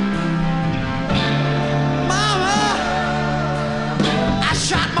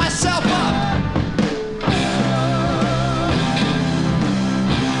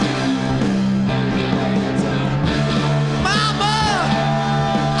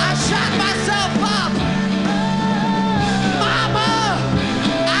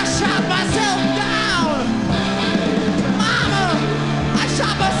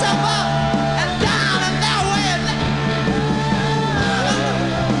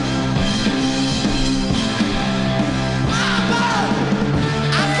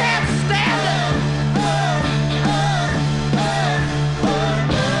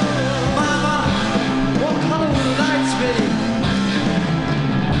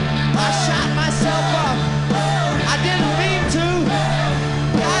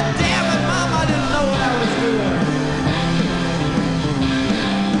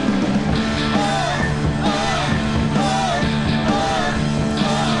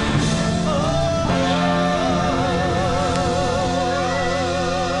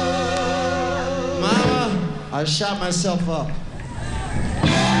 I shot myself up.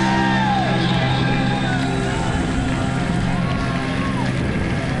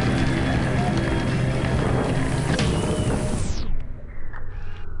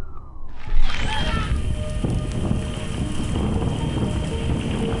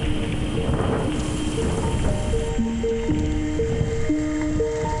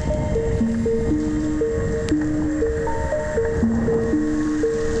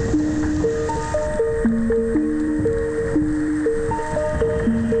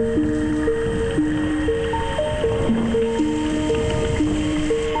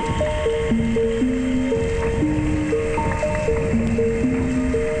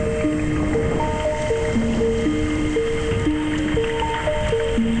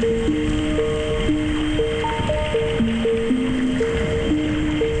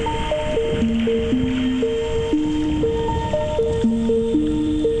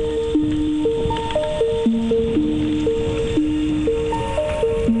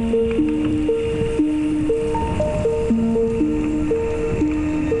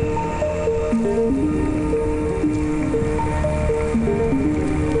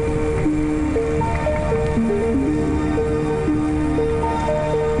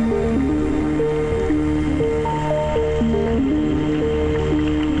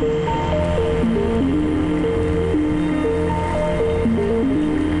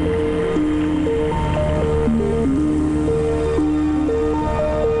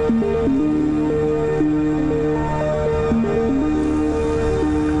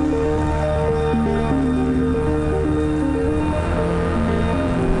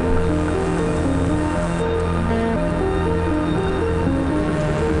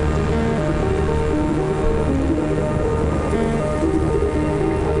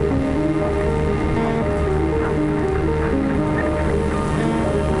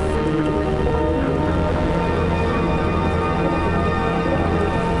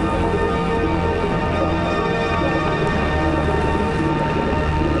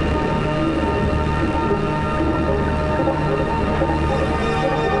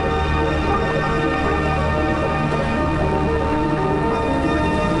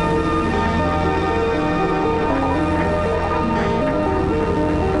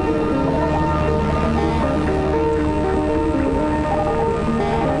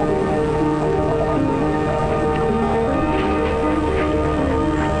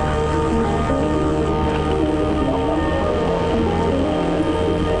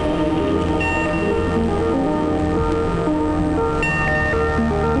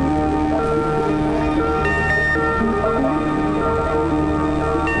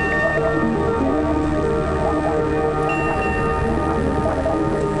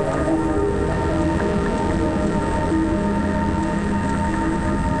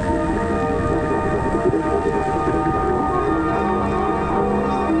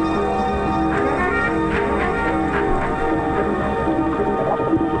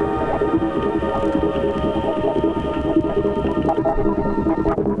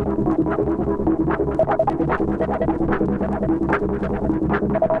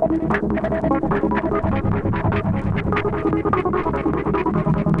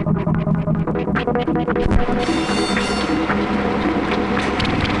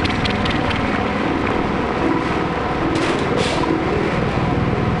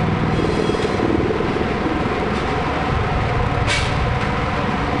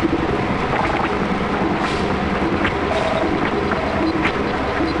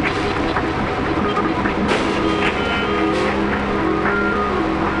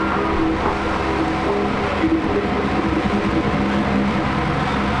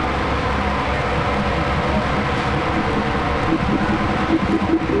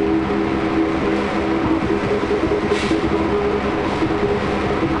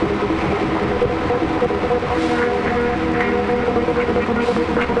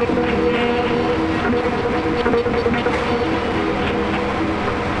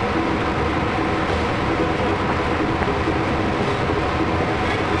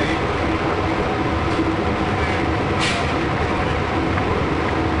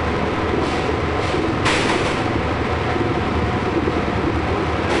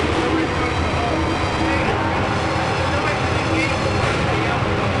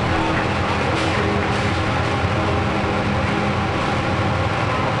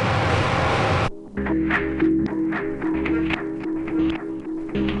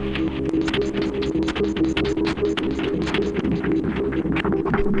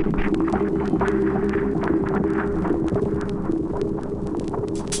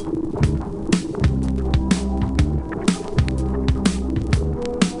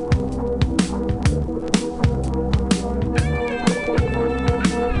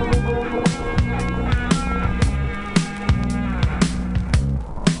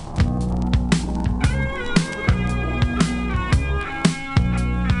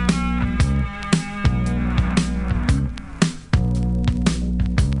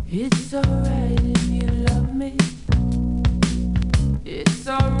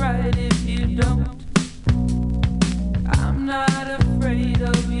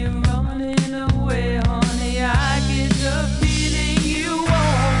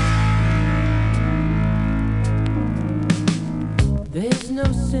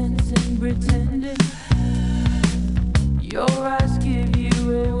 pretending. Your eyes give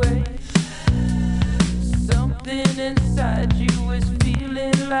you away. Something inside you is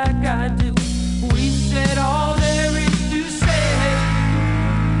feeling like I do. We said all there is to say.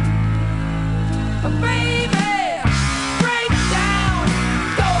 Baby, break down.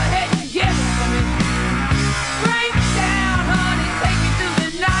 Go ahead and give it to me. Break down, honey, take me through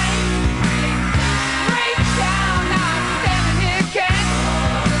the night. Break down, now I'm standing here, can't.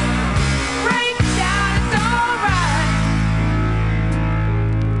 Break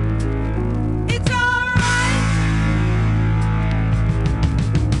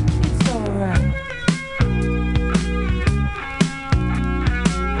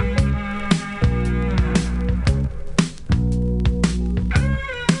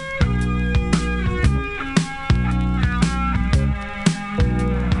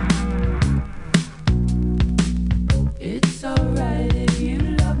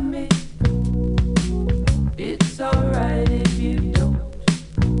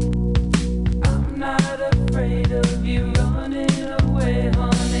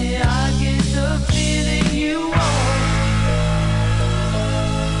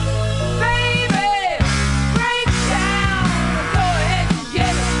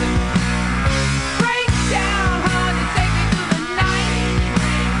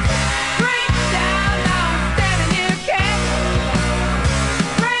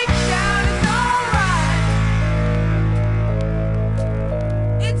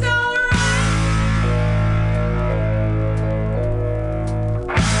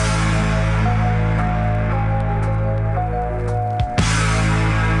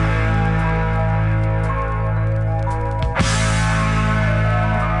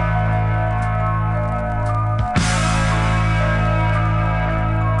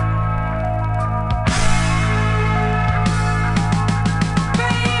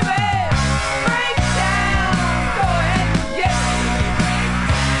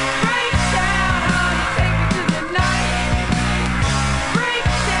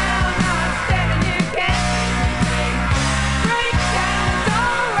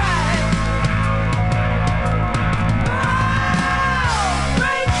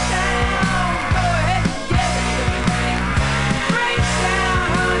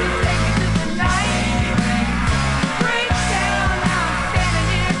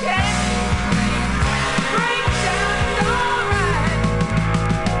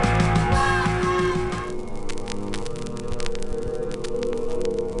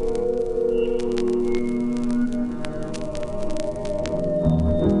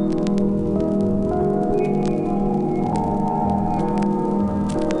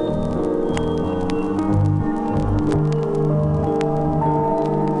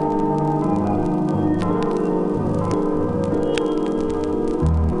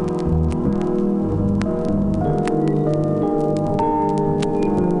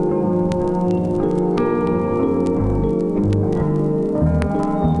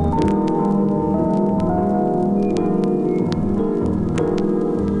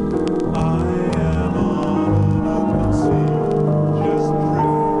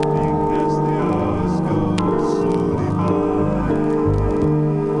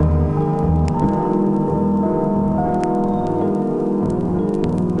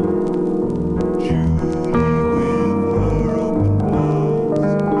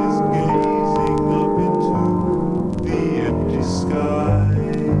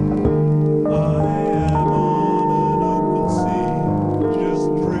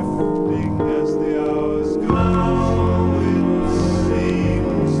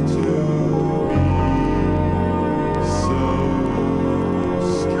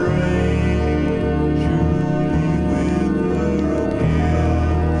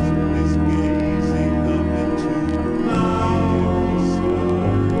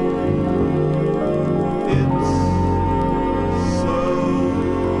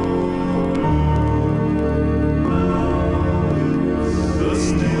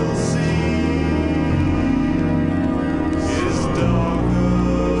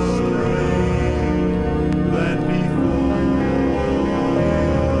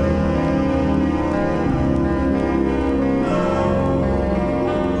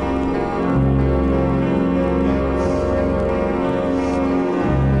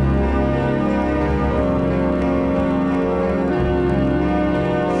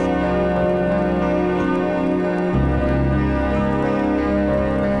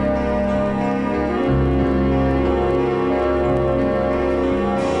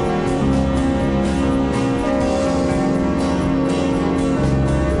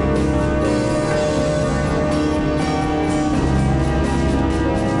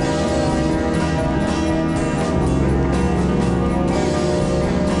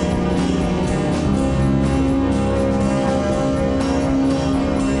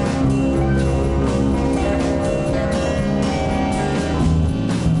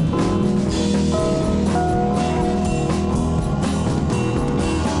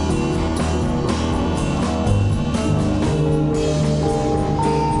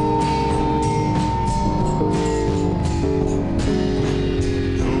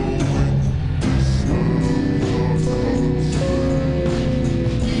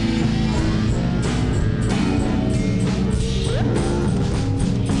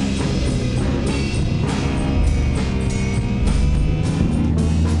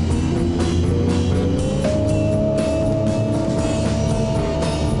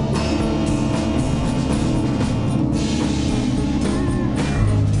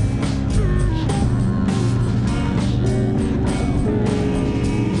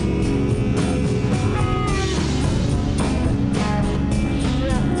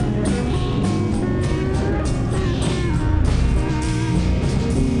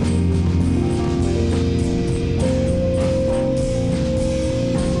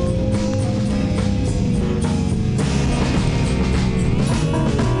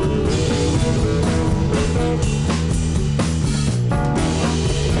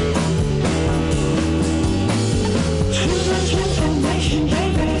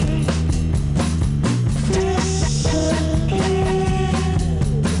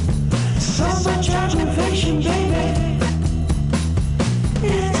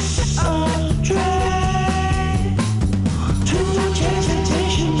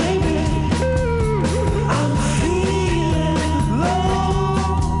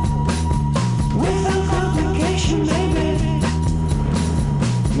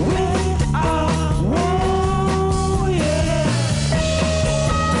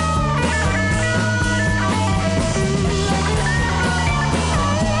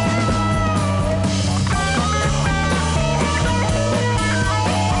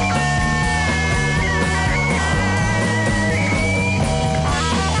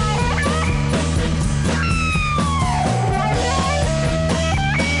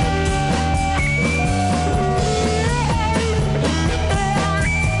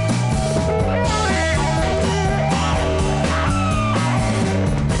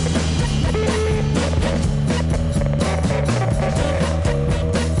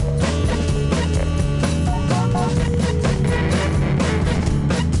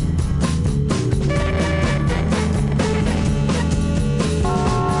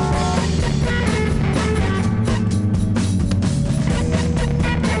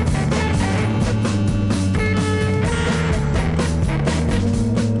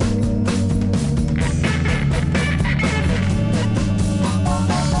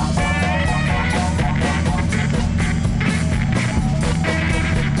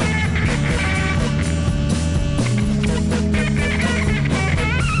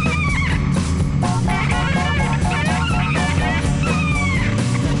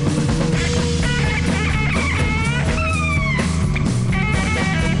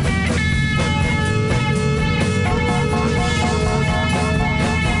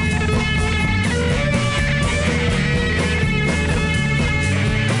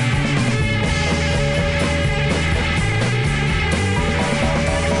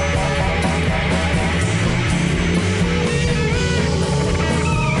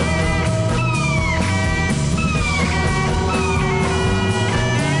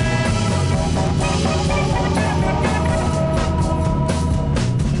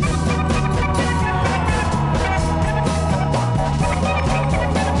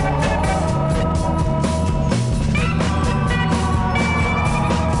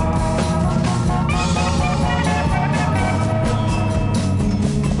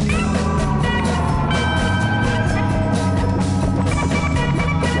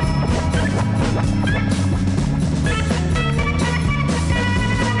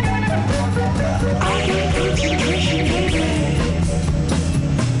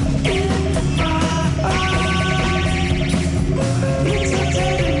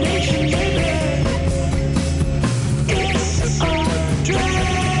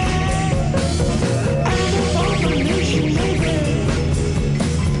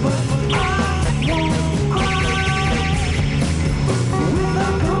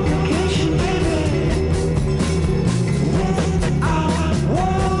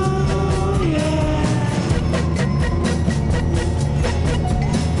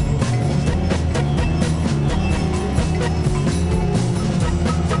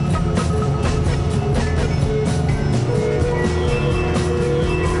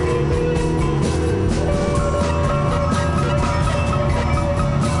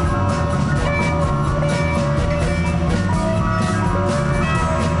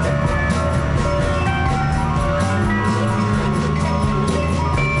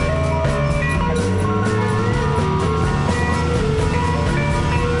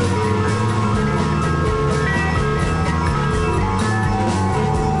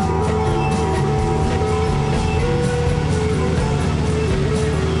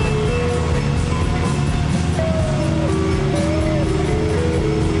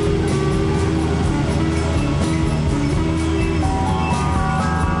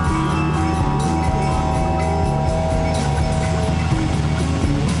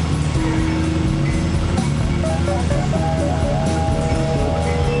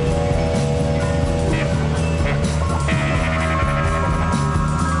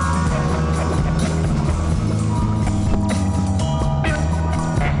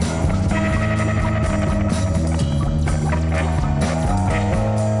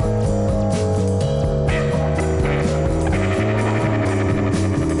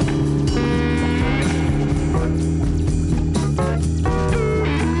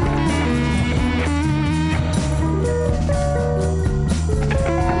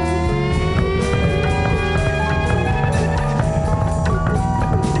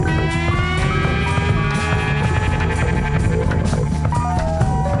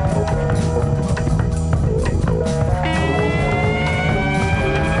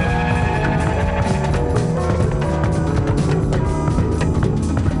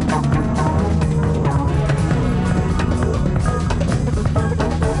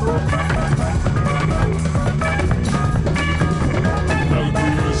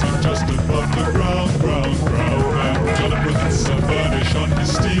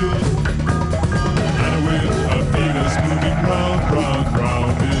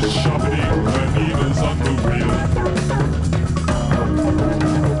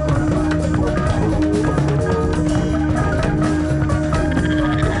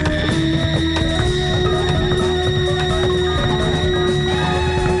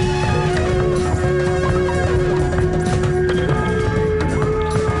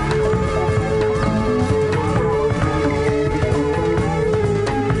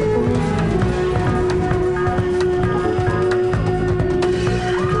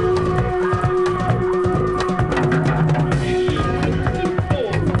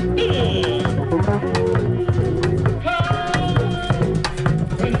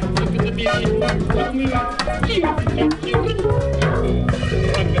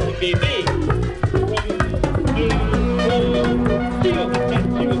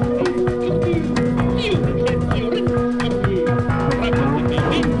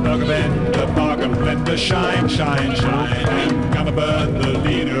shine, shine, shine. And gonna burn the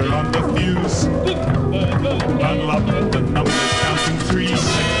leader on the fuse. Unlock the numbers, counting 3, 6,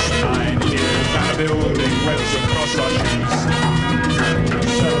 9. Here's our building webs across our shoes.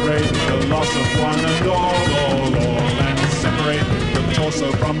 Celebrate the loss of one and all, and separate the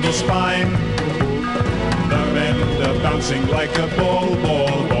torso from the spine. The men are bouncing like a ball,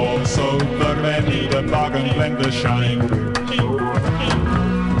 ball, ball. So the men, the bargain blender shine.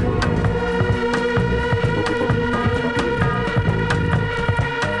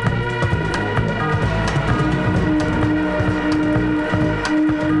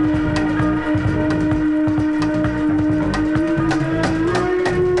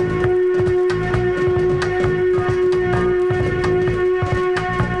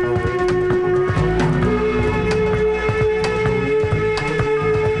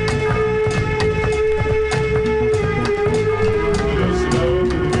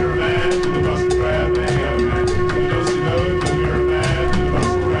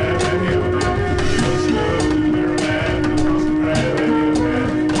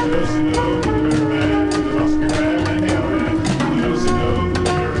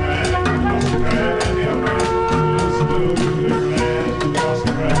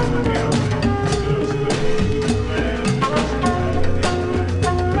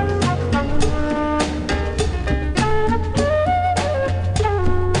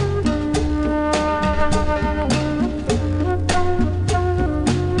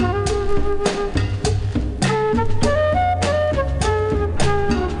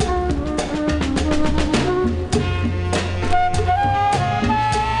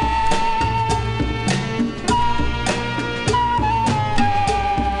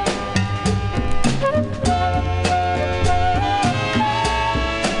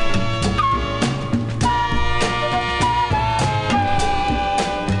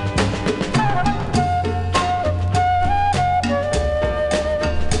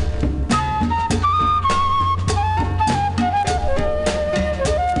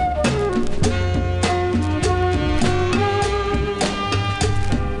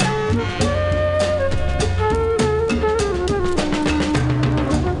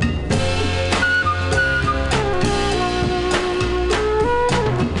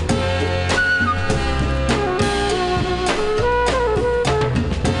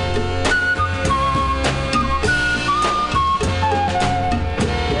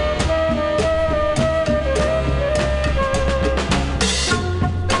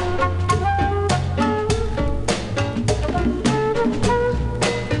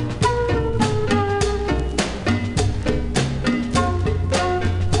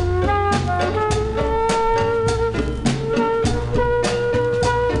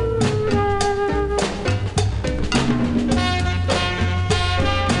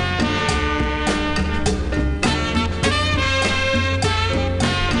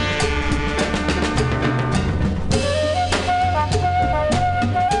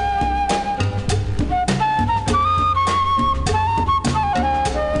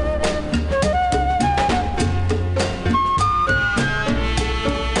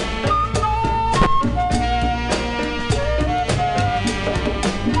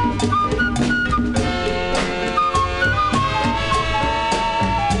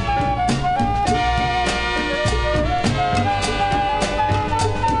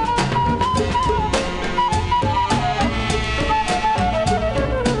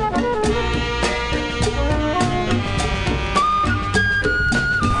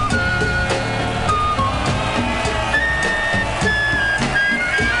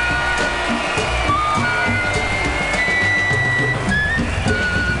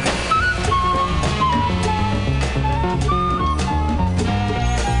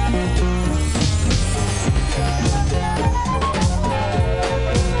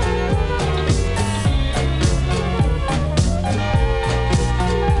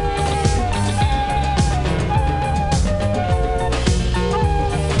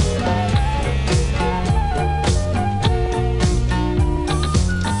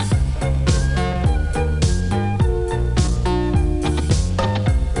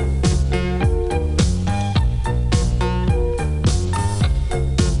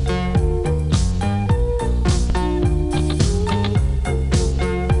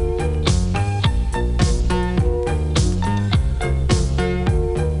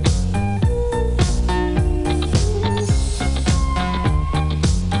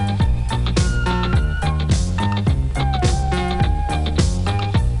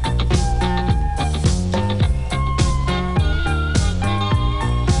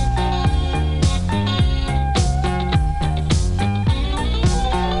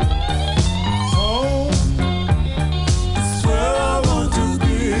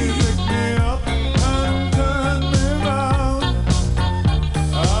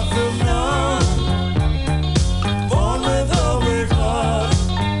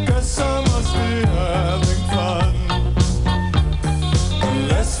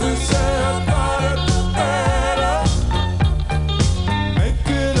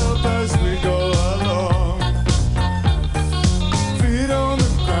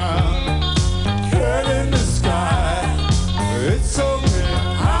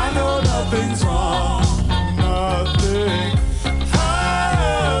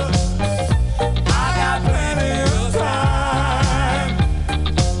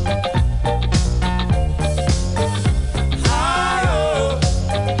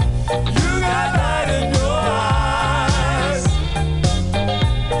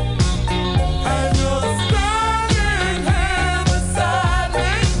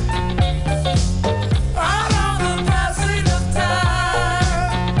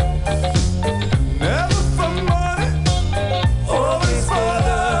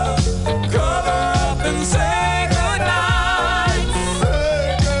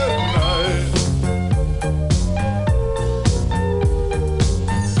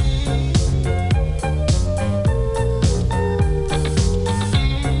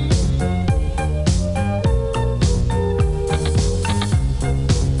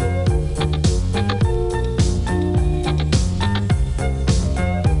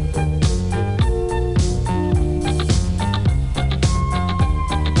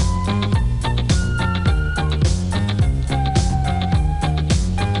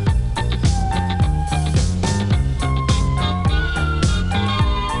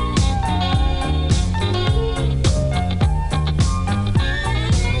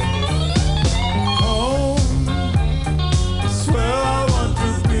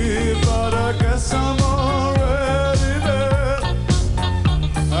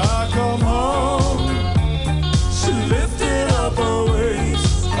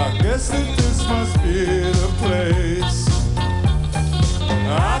 guess that this must be the place.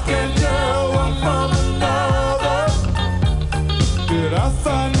 I can't tell one from another. Did I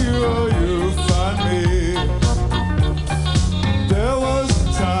find you or you find me? There was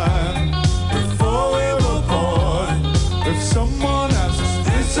a time before we were born. If someone asks,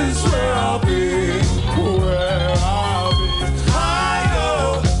 this is where I'll be, where I'll be.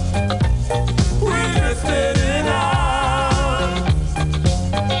 Higher, we drifted in out.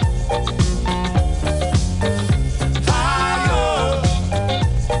 Higher,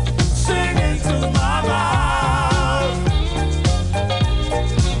 singing to my mouth.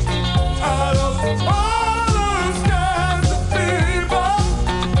 Out of all those kinds of people,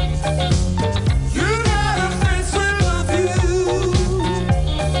 you got a face with a view.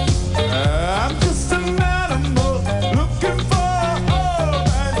 I'm just an animal looking for a home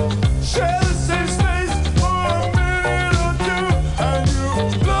and share the same space for a minute or two. And you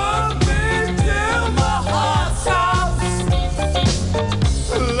love me till my heart stops.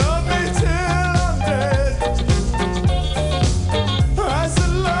 Love me till I'm dead. I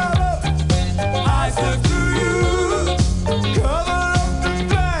said, love, I said to you, cover up the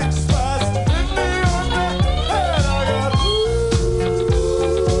blank spots, hit me on the head. I got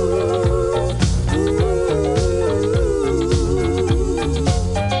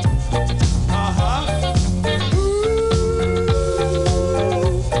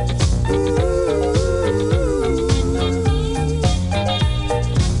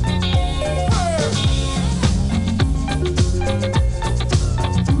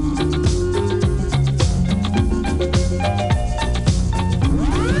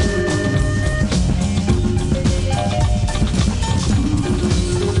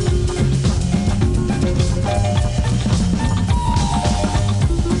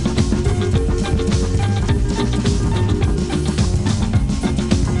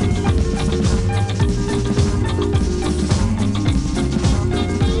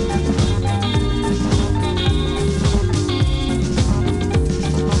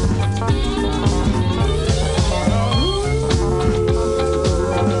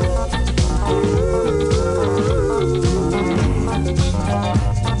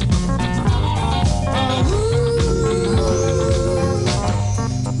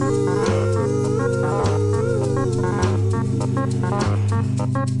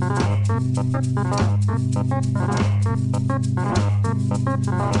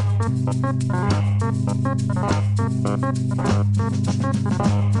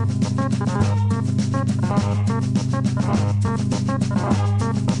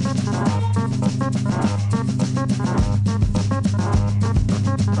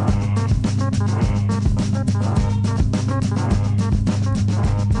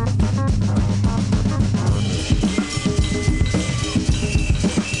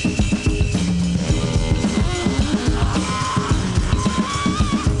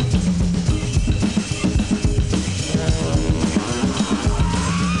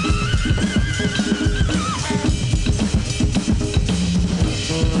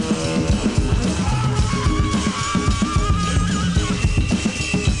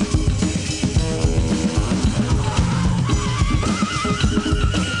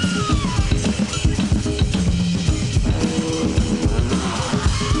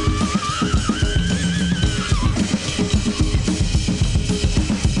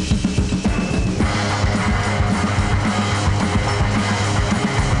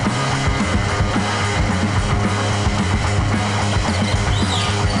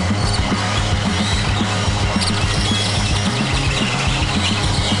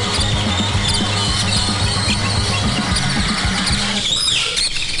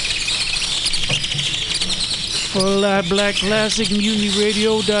FlatBlackPlastic,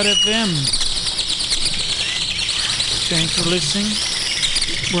 MutinyRadio.fm. Thanks for listening.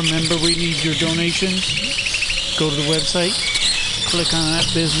 Remember, we need your donations. Go to the website, click on that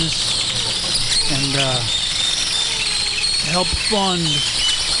business, and help fund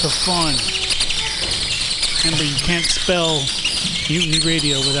the fun. Remember, you can't spell Mutiny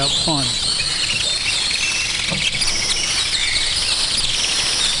Radio without fun.